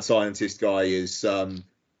mad scientist guy is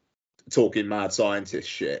talking mad scientist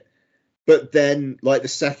shit. But then like the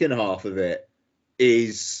second half of it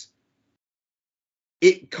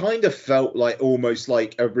kind of felt like almost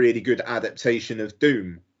like a really good adaptation of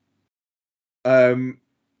Doom.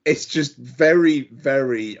 It's just very,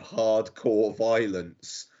 very hardcore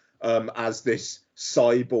violence as this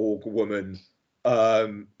cyborg woman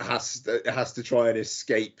has to try and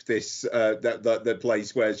escape this the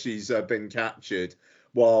place where she's been captured,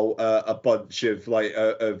 while a bunch of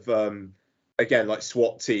again like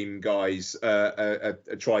SWAT team guys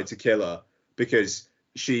tried to kill her because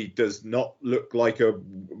she does not look like a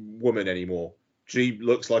woman anymore. She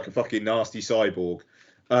looks like a fucking nasty cyborg.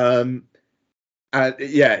 And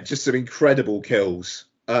yeah, just some incredible kills.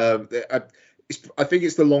 I think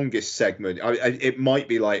it's the longest segment. It might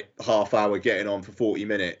be like half hour getting on for 40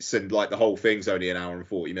 minutes, and like the whole thing's only an hour and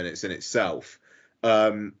 40 minutes in itself.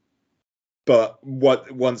 But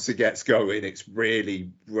once it gets going, it's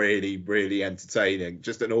really, really, really entertaining.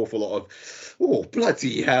 Just an awful lot of, oh,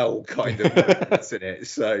 bloody hell kind of moments in it.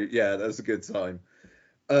 So yeah, that was a good time.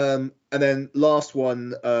 And then last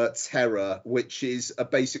one, Terror, which is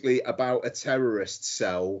basically about a terrorist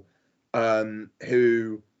cell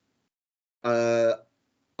who, I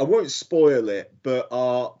won't spoil it, but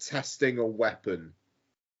are testing a weapon.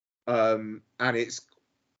 And it's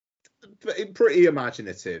pretty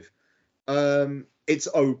imaginative. It's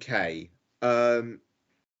okay. It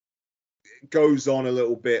goes on a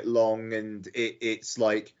little bit long, and it's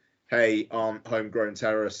like, hey, aren't homegrown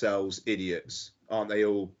terror cells idiots? Aren't they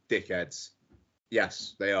all dickheads?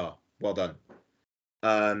 Yes, they are. Well done.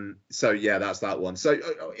 So yeah, that's that one. So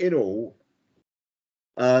in all,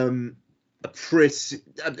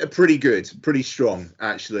 pretty good, pretty strong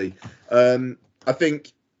actually. I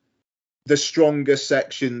think the stronger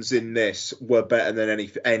sections in this were better than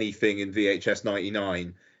anything in VHS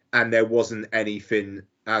 99, and there wasn't anything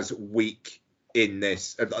as weak in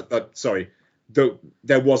this.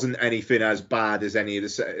 There wasn't anything as bad as any of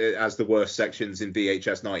the worst sections in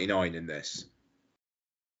VHS 99 in this.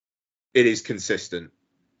 It is consistent.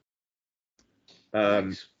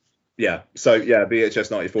 Nice. Yeah. So yeah,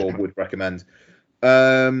 VHS 94 would recommend.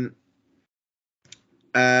 And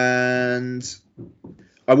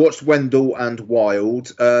I watched Wendell and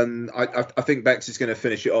Wild. I think Bex is going to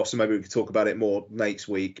finish it off, so maybe we could talk about it more next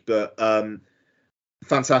week. But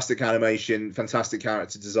fantastic animation, fantastic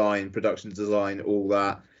character design, production design, all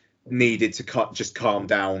that. Needed to just calm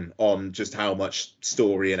down on just how much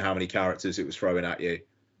story and how many characters it was throwing at you.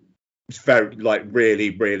 It's very,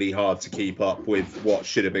 really, really hard to keep up with what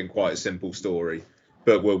should have been quite a simple story.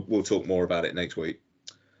 But we'll talk more about it next week.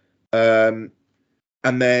 And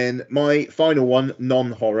then my final one,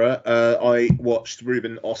 non-horror. I watched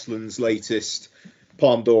Ruben Östlund's latest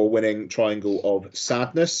Palme d'Or winning Triangle of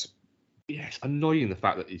Sadness. Yeah, it's annoying the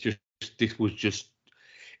fact that it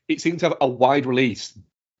seemed to have a wide release,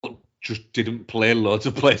 but just didn't play loads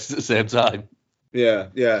of places at the same time. Yeah.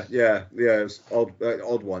 It was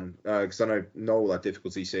odd one because I know Noel had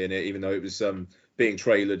difficulty seeing it, even though it was being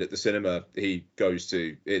trailered at the cinema he goes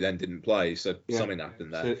to. It then didn't play, so something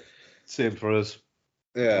happened there. Same for us.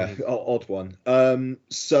 Yeah, odd one.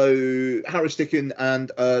 So Harris Dickin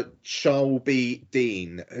and Shelby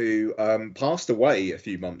Dean, who passed away a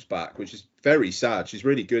few months back, which is very sad. She's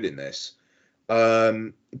really good in this.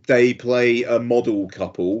 They play a model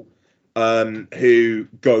couple who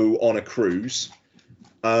go on a cruise,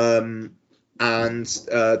 and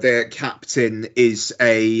their captain is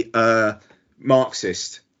a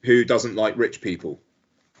Marxist who doesn't like rich people.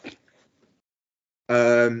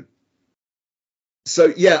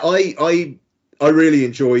 So yeah, I really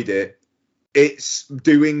enjoyed it. It's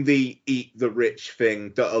doing the eat the rich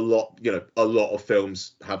thing that a lot of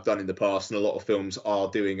films have done in the past, and a lot of films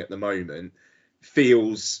are doing at the moment.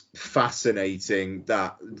 Feels fascinating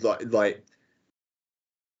that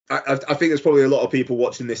I think there's probably a lot of people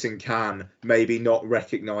watching this in Cannes maybe not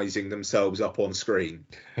recognizing themselves up on screen.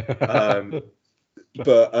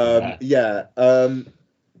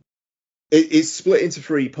 It's split into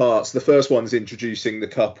three parts. The first one's introducing the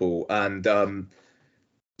couple, and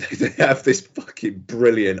they have this fucking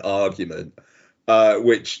brilliant argument,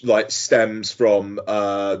 which stems from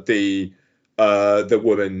the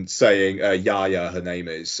woman saying Yaya, her name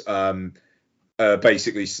is,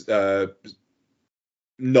 basically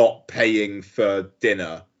not paying for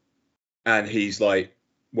dinner, and he's like,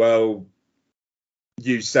 "Well,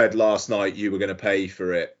 you said last night you were going to pay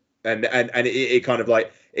for it," and it kind of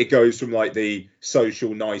it goes from the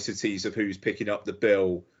social niceties of who's picking up the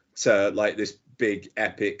bill to this big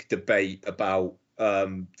epic debate about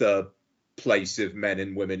the place of men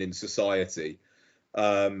and women in society.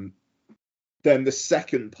 Then the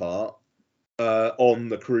second part on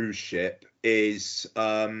the cruise ship is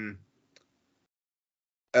quite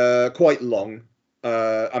long.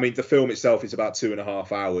 I mean, the film itself is about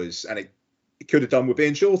 2.5 hours, and it could have done with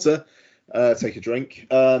being shorter. Take a drink.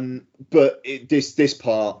 But this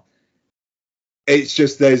part, it's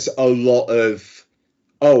just there's a lot of,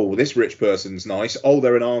 oh, this rich person's nice. Oh,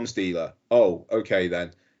 they're an arms dealer. Oh, okay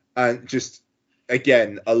then. And just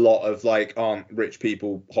again, a lot of like, aren't rich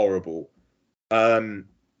people horrible? But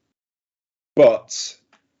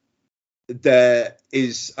there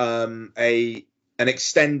is an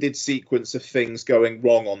extended sequence of things going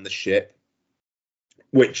wrong on the ship,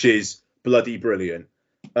 which is bloody brilliant,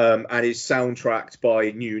 and is soundtracked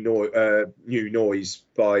by New Noise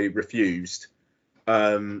by Refused.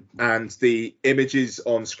 And the images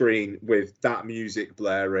on screen with that music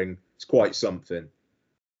blaring is quite something.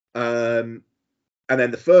 And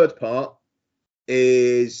then the third part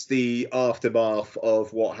is the aftermath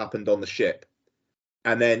of what happened on the ship.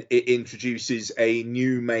 And then it introduces a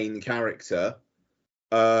new main character.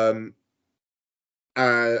 And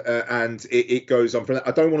it goes on from that.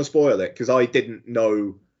 I don't want to spoil it because I didn't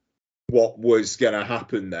know what was going to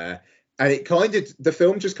happen there. And the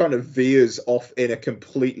film just kind of veers off in a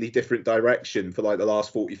completely different direction for like the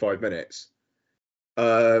last 45 minutes.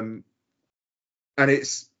 And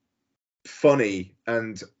it's funny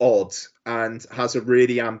and odd and has a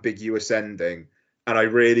really ambiguous ending. And I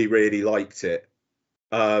really, really liked it.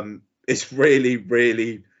 It's really,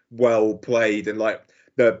 really well played, and like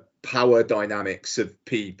the power dynamics of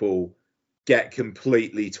people get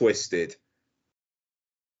completely twisted,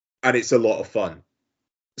 and it's a lot of fun.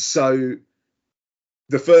 So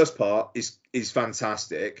the first part is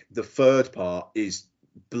fantastic. The third part is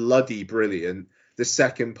bloody brilliant. The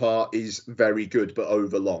second part is very good but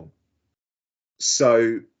overlong.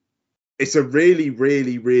 So it's a really,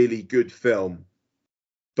 really, really good film,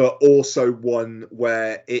 but also one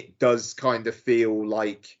where it does kind of feel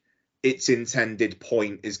like its intended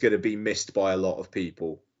point is going to be missed by a lot of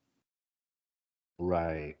people.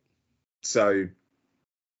 Right. So,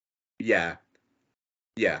 yeah.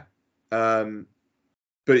 But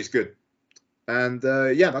it's good. And,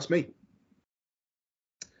 that's me.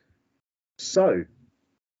 So,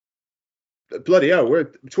 bloody hell, we're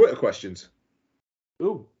Twitter questions.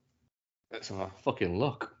 Ooh. Let's have a fucking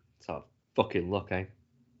look. Let's have a fucking look, eh?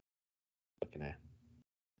 Fucking hell.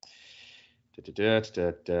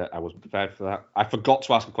 I wasn't prepared for that. I forgot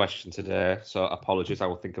to ask a question today, so apologies. I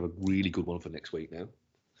will think of a really good one for next week now.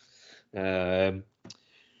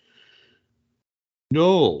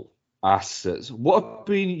 Noel asks, what have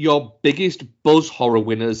been your biggest buzz horror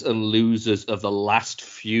winners and losers of the last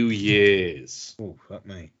few years? Oh, fuck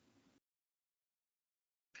me.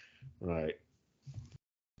 Right.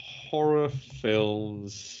 Horror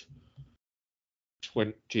films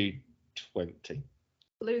 2020.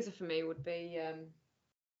 Loser for me would be,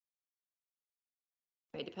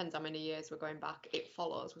 it depends how many years we're going back. It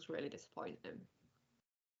Follows was really disappointing.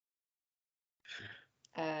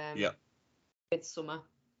 Midsummer.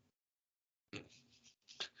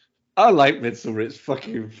 I like Midsummer. It's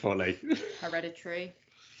fucking funny. Hereditary,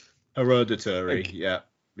 yeah,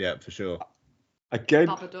 for sure. Again,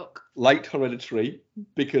 Babadook. liked Hereditary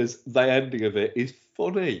because the ending of it is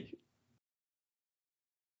funny.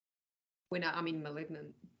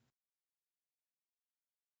 Malignant.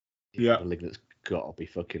 Yeah. Malignant's got to be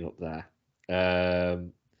fucking up there. The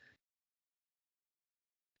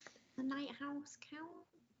Night House count?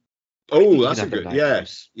 Oh, that's a good. Yeah,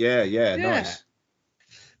 nice.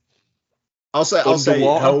 I'll say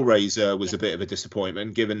Hellraiser was a bit of a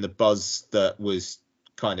disappointment given the buzz that was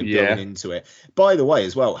kind of going into it. By the way,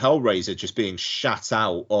 as well, Hellraiser just being shat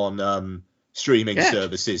out on streaming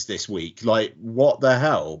services this week. Like, what the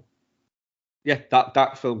hell? Yeah,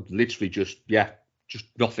 that film literally just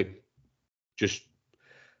nothing. Just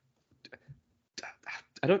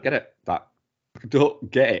I don't get it. I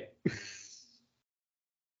don't get it.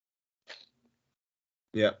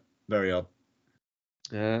 Yeah, very odd.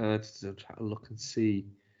 Just try to look and see.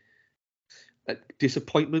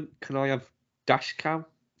 Disappointment. Can I have dash cam?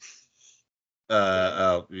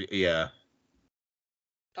 Yeah.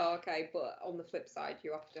 Oh, okay, but on the flip side,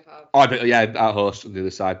 you have to have. Our host on the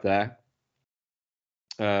other side there.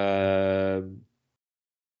 There's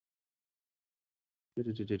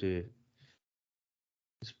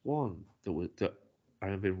one that I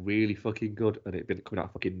have been really fucking good, and it's been coming out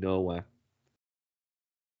of fucking nowhere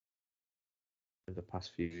in the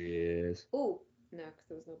past few years. Oh no, because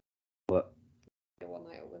there was no. What? One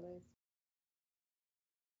Night Over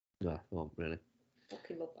There. No, not really. I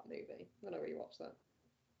fucking love that movie. I'm gonna rewatch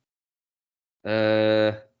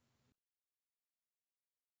that.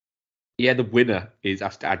 Yeah, the winner is.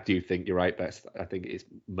 I do think you're right, Bess. I think it's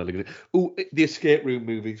Malignant. Oh, the escape room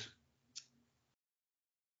movies.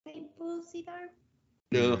 They buzzy though.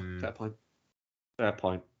 No, fair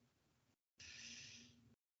point.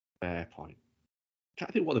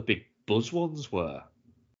 Can't think what the big buzz ones were.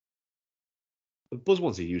 The buzz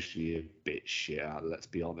ones are usually a bit shit. Let's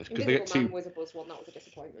be honest, because they get Invisible Man was a buzz one. That was a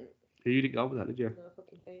disappointment. You didn't go with that, did you? No, I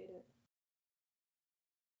fucking hated it.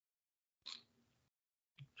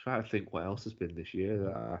 Trying to think what else has been this year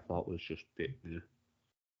that I thought was just a bit.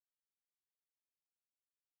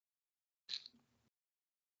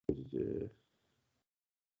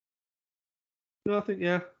 No, I think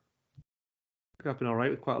I've been all right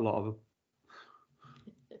with quite a lot of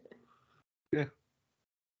them.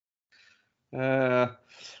 Yeah.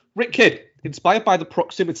 Rick Kidd, inspired by the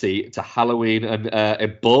proximity to Halloween and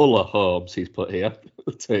Ebola homes, he's put here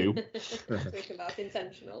too. That's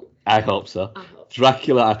intentional. I hope so.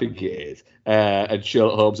 Dracula, I think it is. And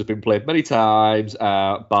Sherlock Holmes have been played many times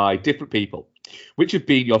by different people. Which have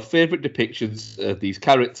been your favourite depictions of these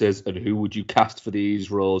characters, and who would you cast for these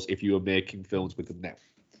roles if you were making films with them now?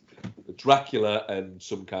 Dracula and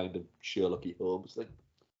some kind of Sherlocky Holmes thing.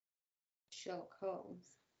 Sherlock Holmes.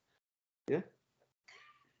 Yeah.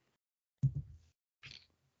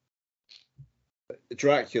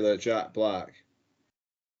 Dracula, Jack Black.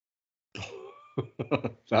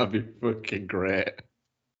 That'd be fucking great.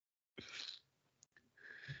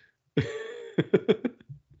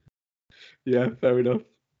 Yeah, fair enough.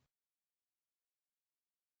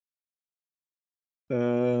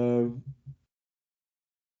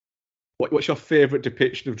 What's your favourite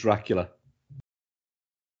depiction of Dracula?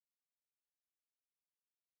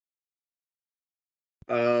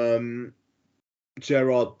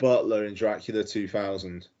 Gerard Butler in Dracula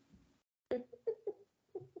 2000.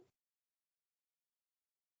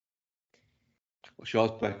 What's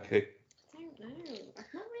yours, Becky? I don't know.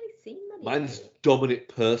 I've not really seen many. Mine's Dominic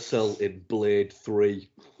Purcell in Blade 3.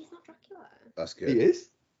 He's not Dracula. That's good. He is?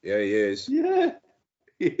 Yeah, he is. Yeah.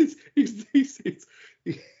 He is. He's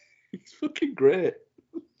fucking great.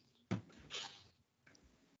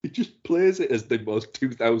 He just plays it as the most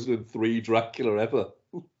 2003 Dracula ever.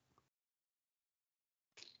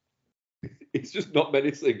 It's just not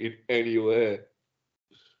menacing in any way.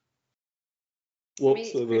 I mean,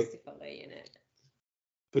 it's Christopher Lee in it.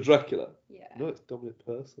 For Dracula? Yeah. No, it's Dominic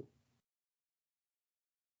Purcell.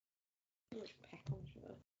 Much peck on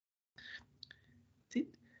her.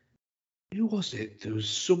 Who was it? There was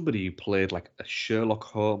somebody who played like a Sherlock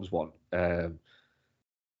Holmes one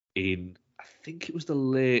in, I think it was the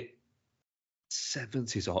late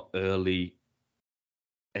 70s or early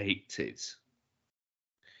 80s.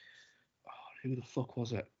 Oh, who the fuck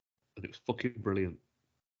was it? And it was fucking brilliant.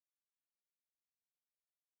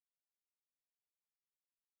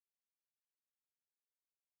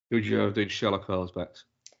 Who would you have doing Sherlock Holmes, Bex?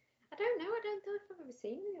 I don't know. I don't know if I've ever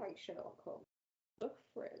seen any like Sherlock Holmes stuff,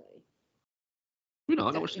 really. You know,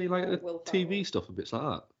 I don't watch any like the Will TV Ferrell. stuff and bits like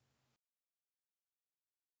that.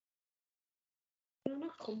 I don't know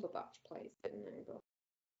if Cumberbatch plays, didn't they? But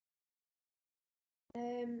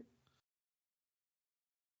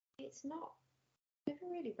it's not. I've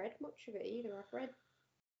never really read much of it either. I've read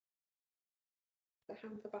The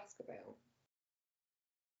Hound of Baskerville.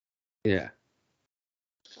 Yeah.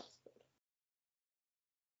 That's good.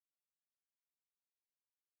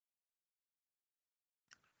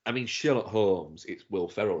 I mean, Sherlock Holmes, it's Will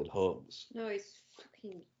Ferrell in Holmes. No, it's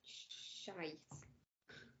fucking shite.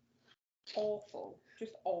 Awful.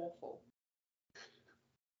 Just awful.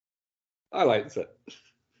 I liked it.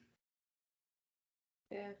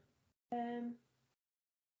 Yeah.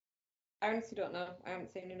 I honestly don't know. I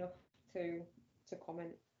haven't seen enough to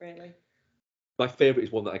comment, really. My favourite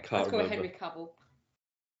is one that I can't Let's go with remember. Henry Cavill.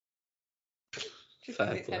 Just Fair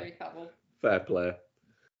because it's play. Henry Cavill. Fair play.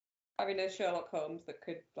 Having a Sherlock Holmes that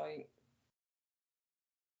could, like,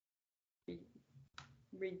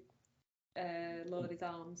 load his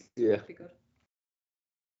arms. Yeah. Would be good.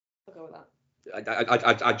 I'll go with that.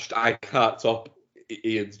 I can't top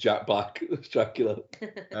Ian's Jack Black Dracula.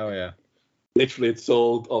 Oh, yeah. Literally, it's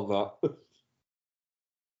sold on that.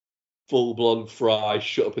 Full blonde fry,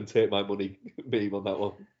 shut up and take my money meme on that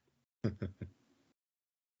one.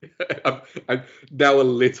 I'm now a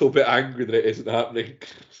little bit angry that it isn't happening.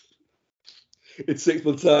 In 6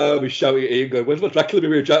 months' time, he's shouting at Ian, going, "When's my Dracula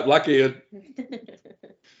movie with Jack Black, Ian?"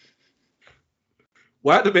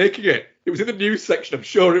 Why aren't they making it? It was in the news section, I'm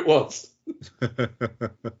sure it was.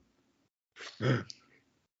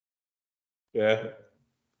 Yeah.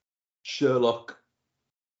 Sherlock.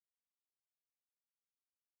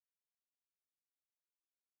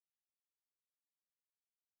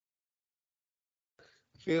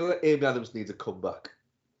 I feel like Amy Adams needs a comeback.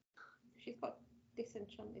 She's got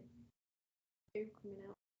Disenchanted 2 coming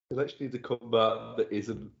out. She actually needs a comeback that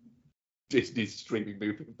isn't Disney's streaming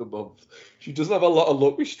movie of the month. She doesn't have a lot of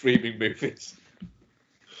luck with streaming movies.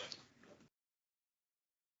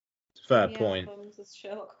 Fair Yeah, point. Holmes as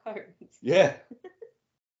Sherlock Holmes. Yeah.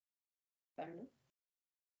 Fair enough.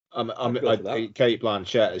 I'd go for that. Kate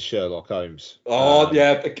Blanchett as Sherlock Holmes. Oh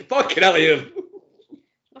yeah, fucking hell, Ian.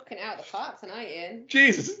 Knocking it out of the park tonight, Ian.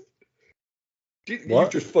 Jesus. You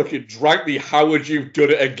What? just fucking drank the Howard You've Done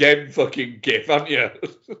It Again fucking gif, haven't you?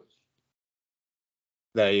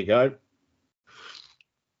 There you go.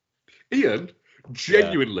 Ian,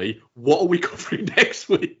 genuinely, what are we covering next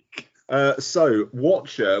week? So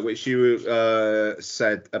Watcher, which you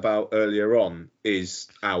said about earlier on, is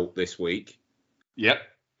out this week. Yep.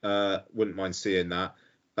 Wouldn't mind seeing that.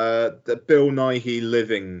 The Bill Nighy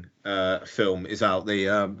Living film is out,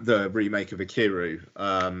 the remake of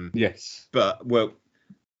Akiru. Yes. But well,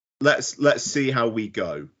 let's see how we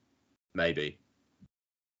go. Maybe.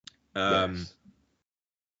 Yes.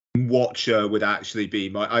 Watcher would actually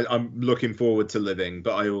be I'm looking forward to Living,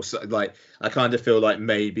 but I also I kind of feel like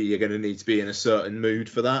maybe you're going to need to be in a certain mood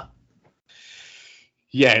for that.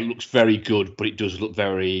 Yeah, it looks very good, but it does look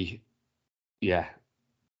very,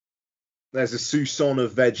 There's a soupçon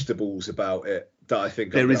of vegetables about it that I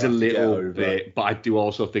think there is a little bit, bit, but I do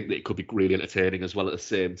also think that it could be really entertaining as well at the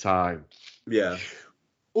same time. Yeah.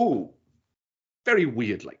 Oh, very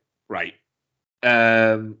weirdly, right?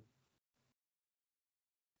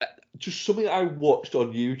 Just something I watched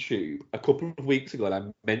on YouTube a couple of weeks ago and I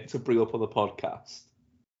meant to bring up on the podcast.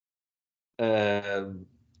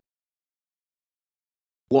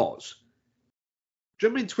 Was, do you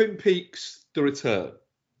remember in Twin Peaks: The Return?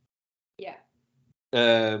 Yeah.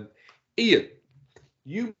 Ian,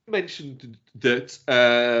 you mentioned that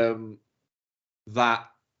Carl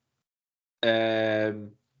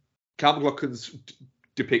McLaughlin's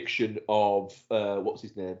depiction of what's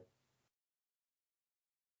his name?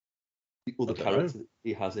 The other character that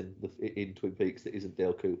he has in Twin Peaks that isn't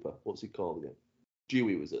Dale Cooper. What's he called again?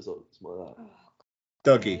 Dewey was it? Something like that.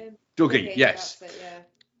 Dougie. Dougie, yes. That's it, yeah.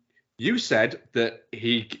 You said that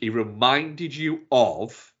he reminded you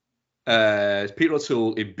of Peter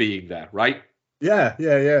O'Toole in Being There, right? Yeah.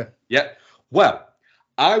 Yeah. Well,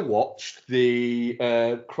 I watched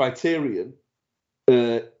the Criterion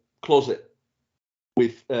Closet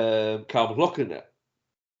with Carl McLaughlin in it.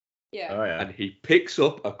 Yeah. Oh, yeah. And he picks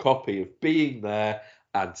up a copy of Being There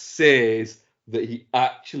and says that he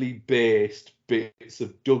actually based bits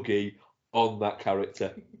of Dougie on that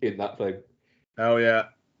character in that thing. Oh, yeah.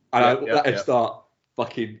 And I Yeah. start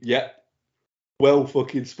fucking, well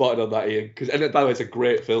fucking spotted on that, Ian. And by the way, it's a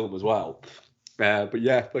great film as well. But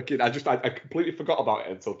yeah, fucking, I completely forgot about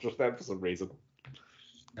it until just then for some reason.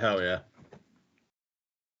 Hell yeah.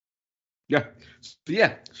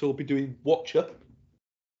 Yeah. So we'll be doing Watcher.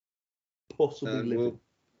 Possibly Living.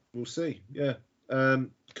 We'll see. Yeah.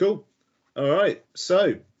 Cool. All right.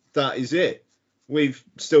 So that is it. We've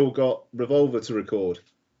still got Revolver to record.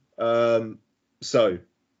 So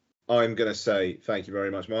I'm going to say thank you very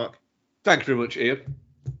much, Mark. Thank you very much, Ian.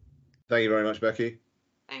 Thank you very much, Becky.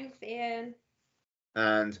 Thanks, Ian.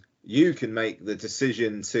 And you can make the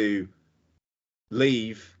decision to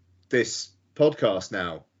leave this podcast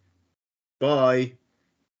now. Bye.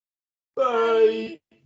 Bye.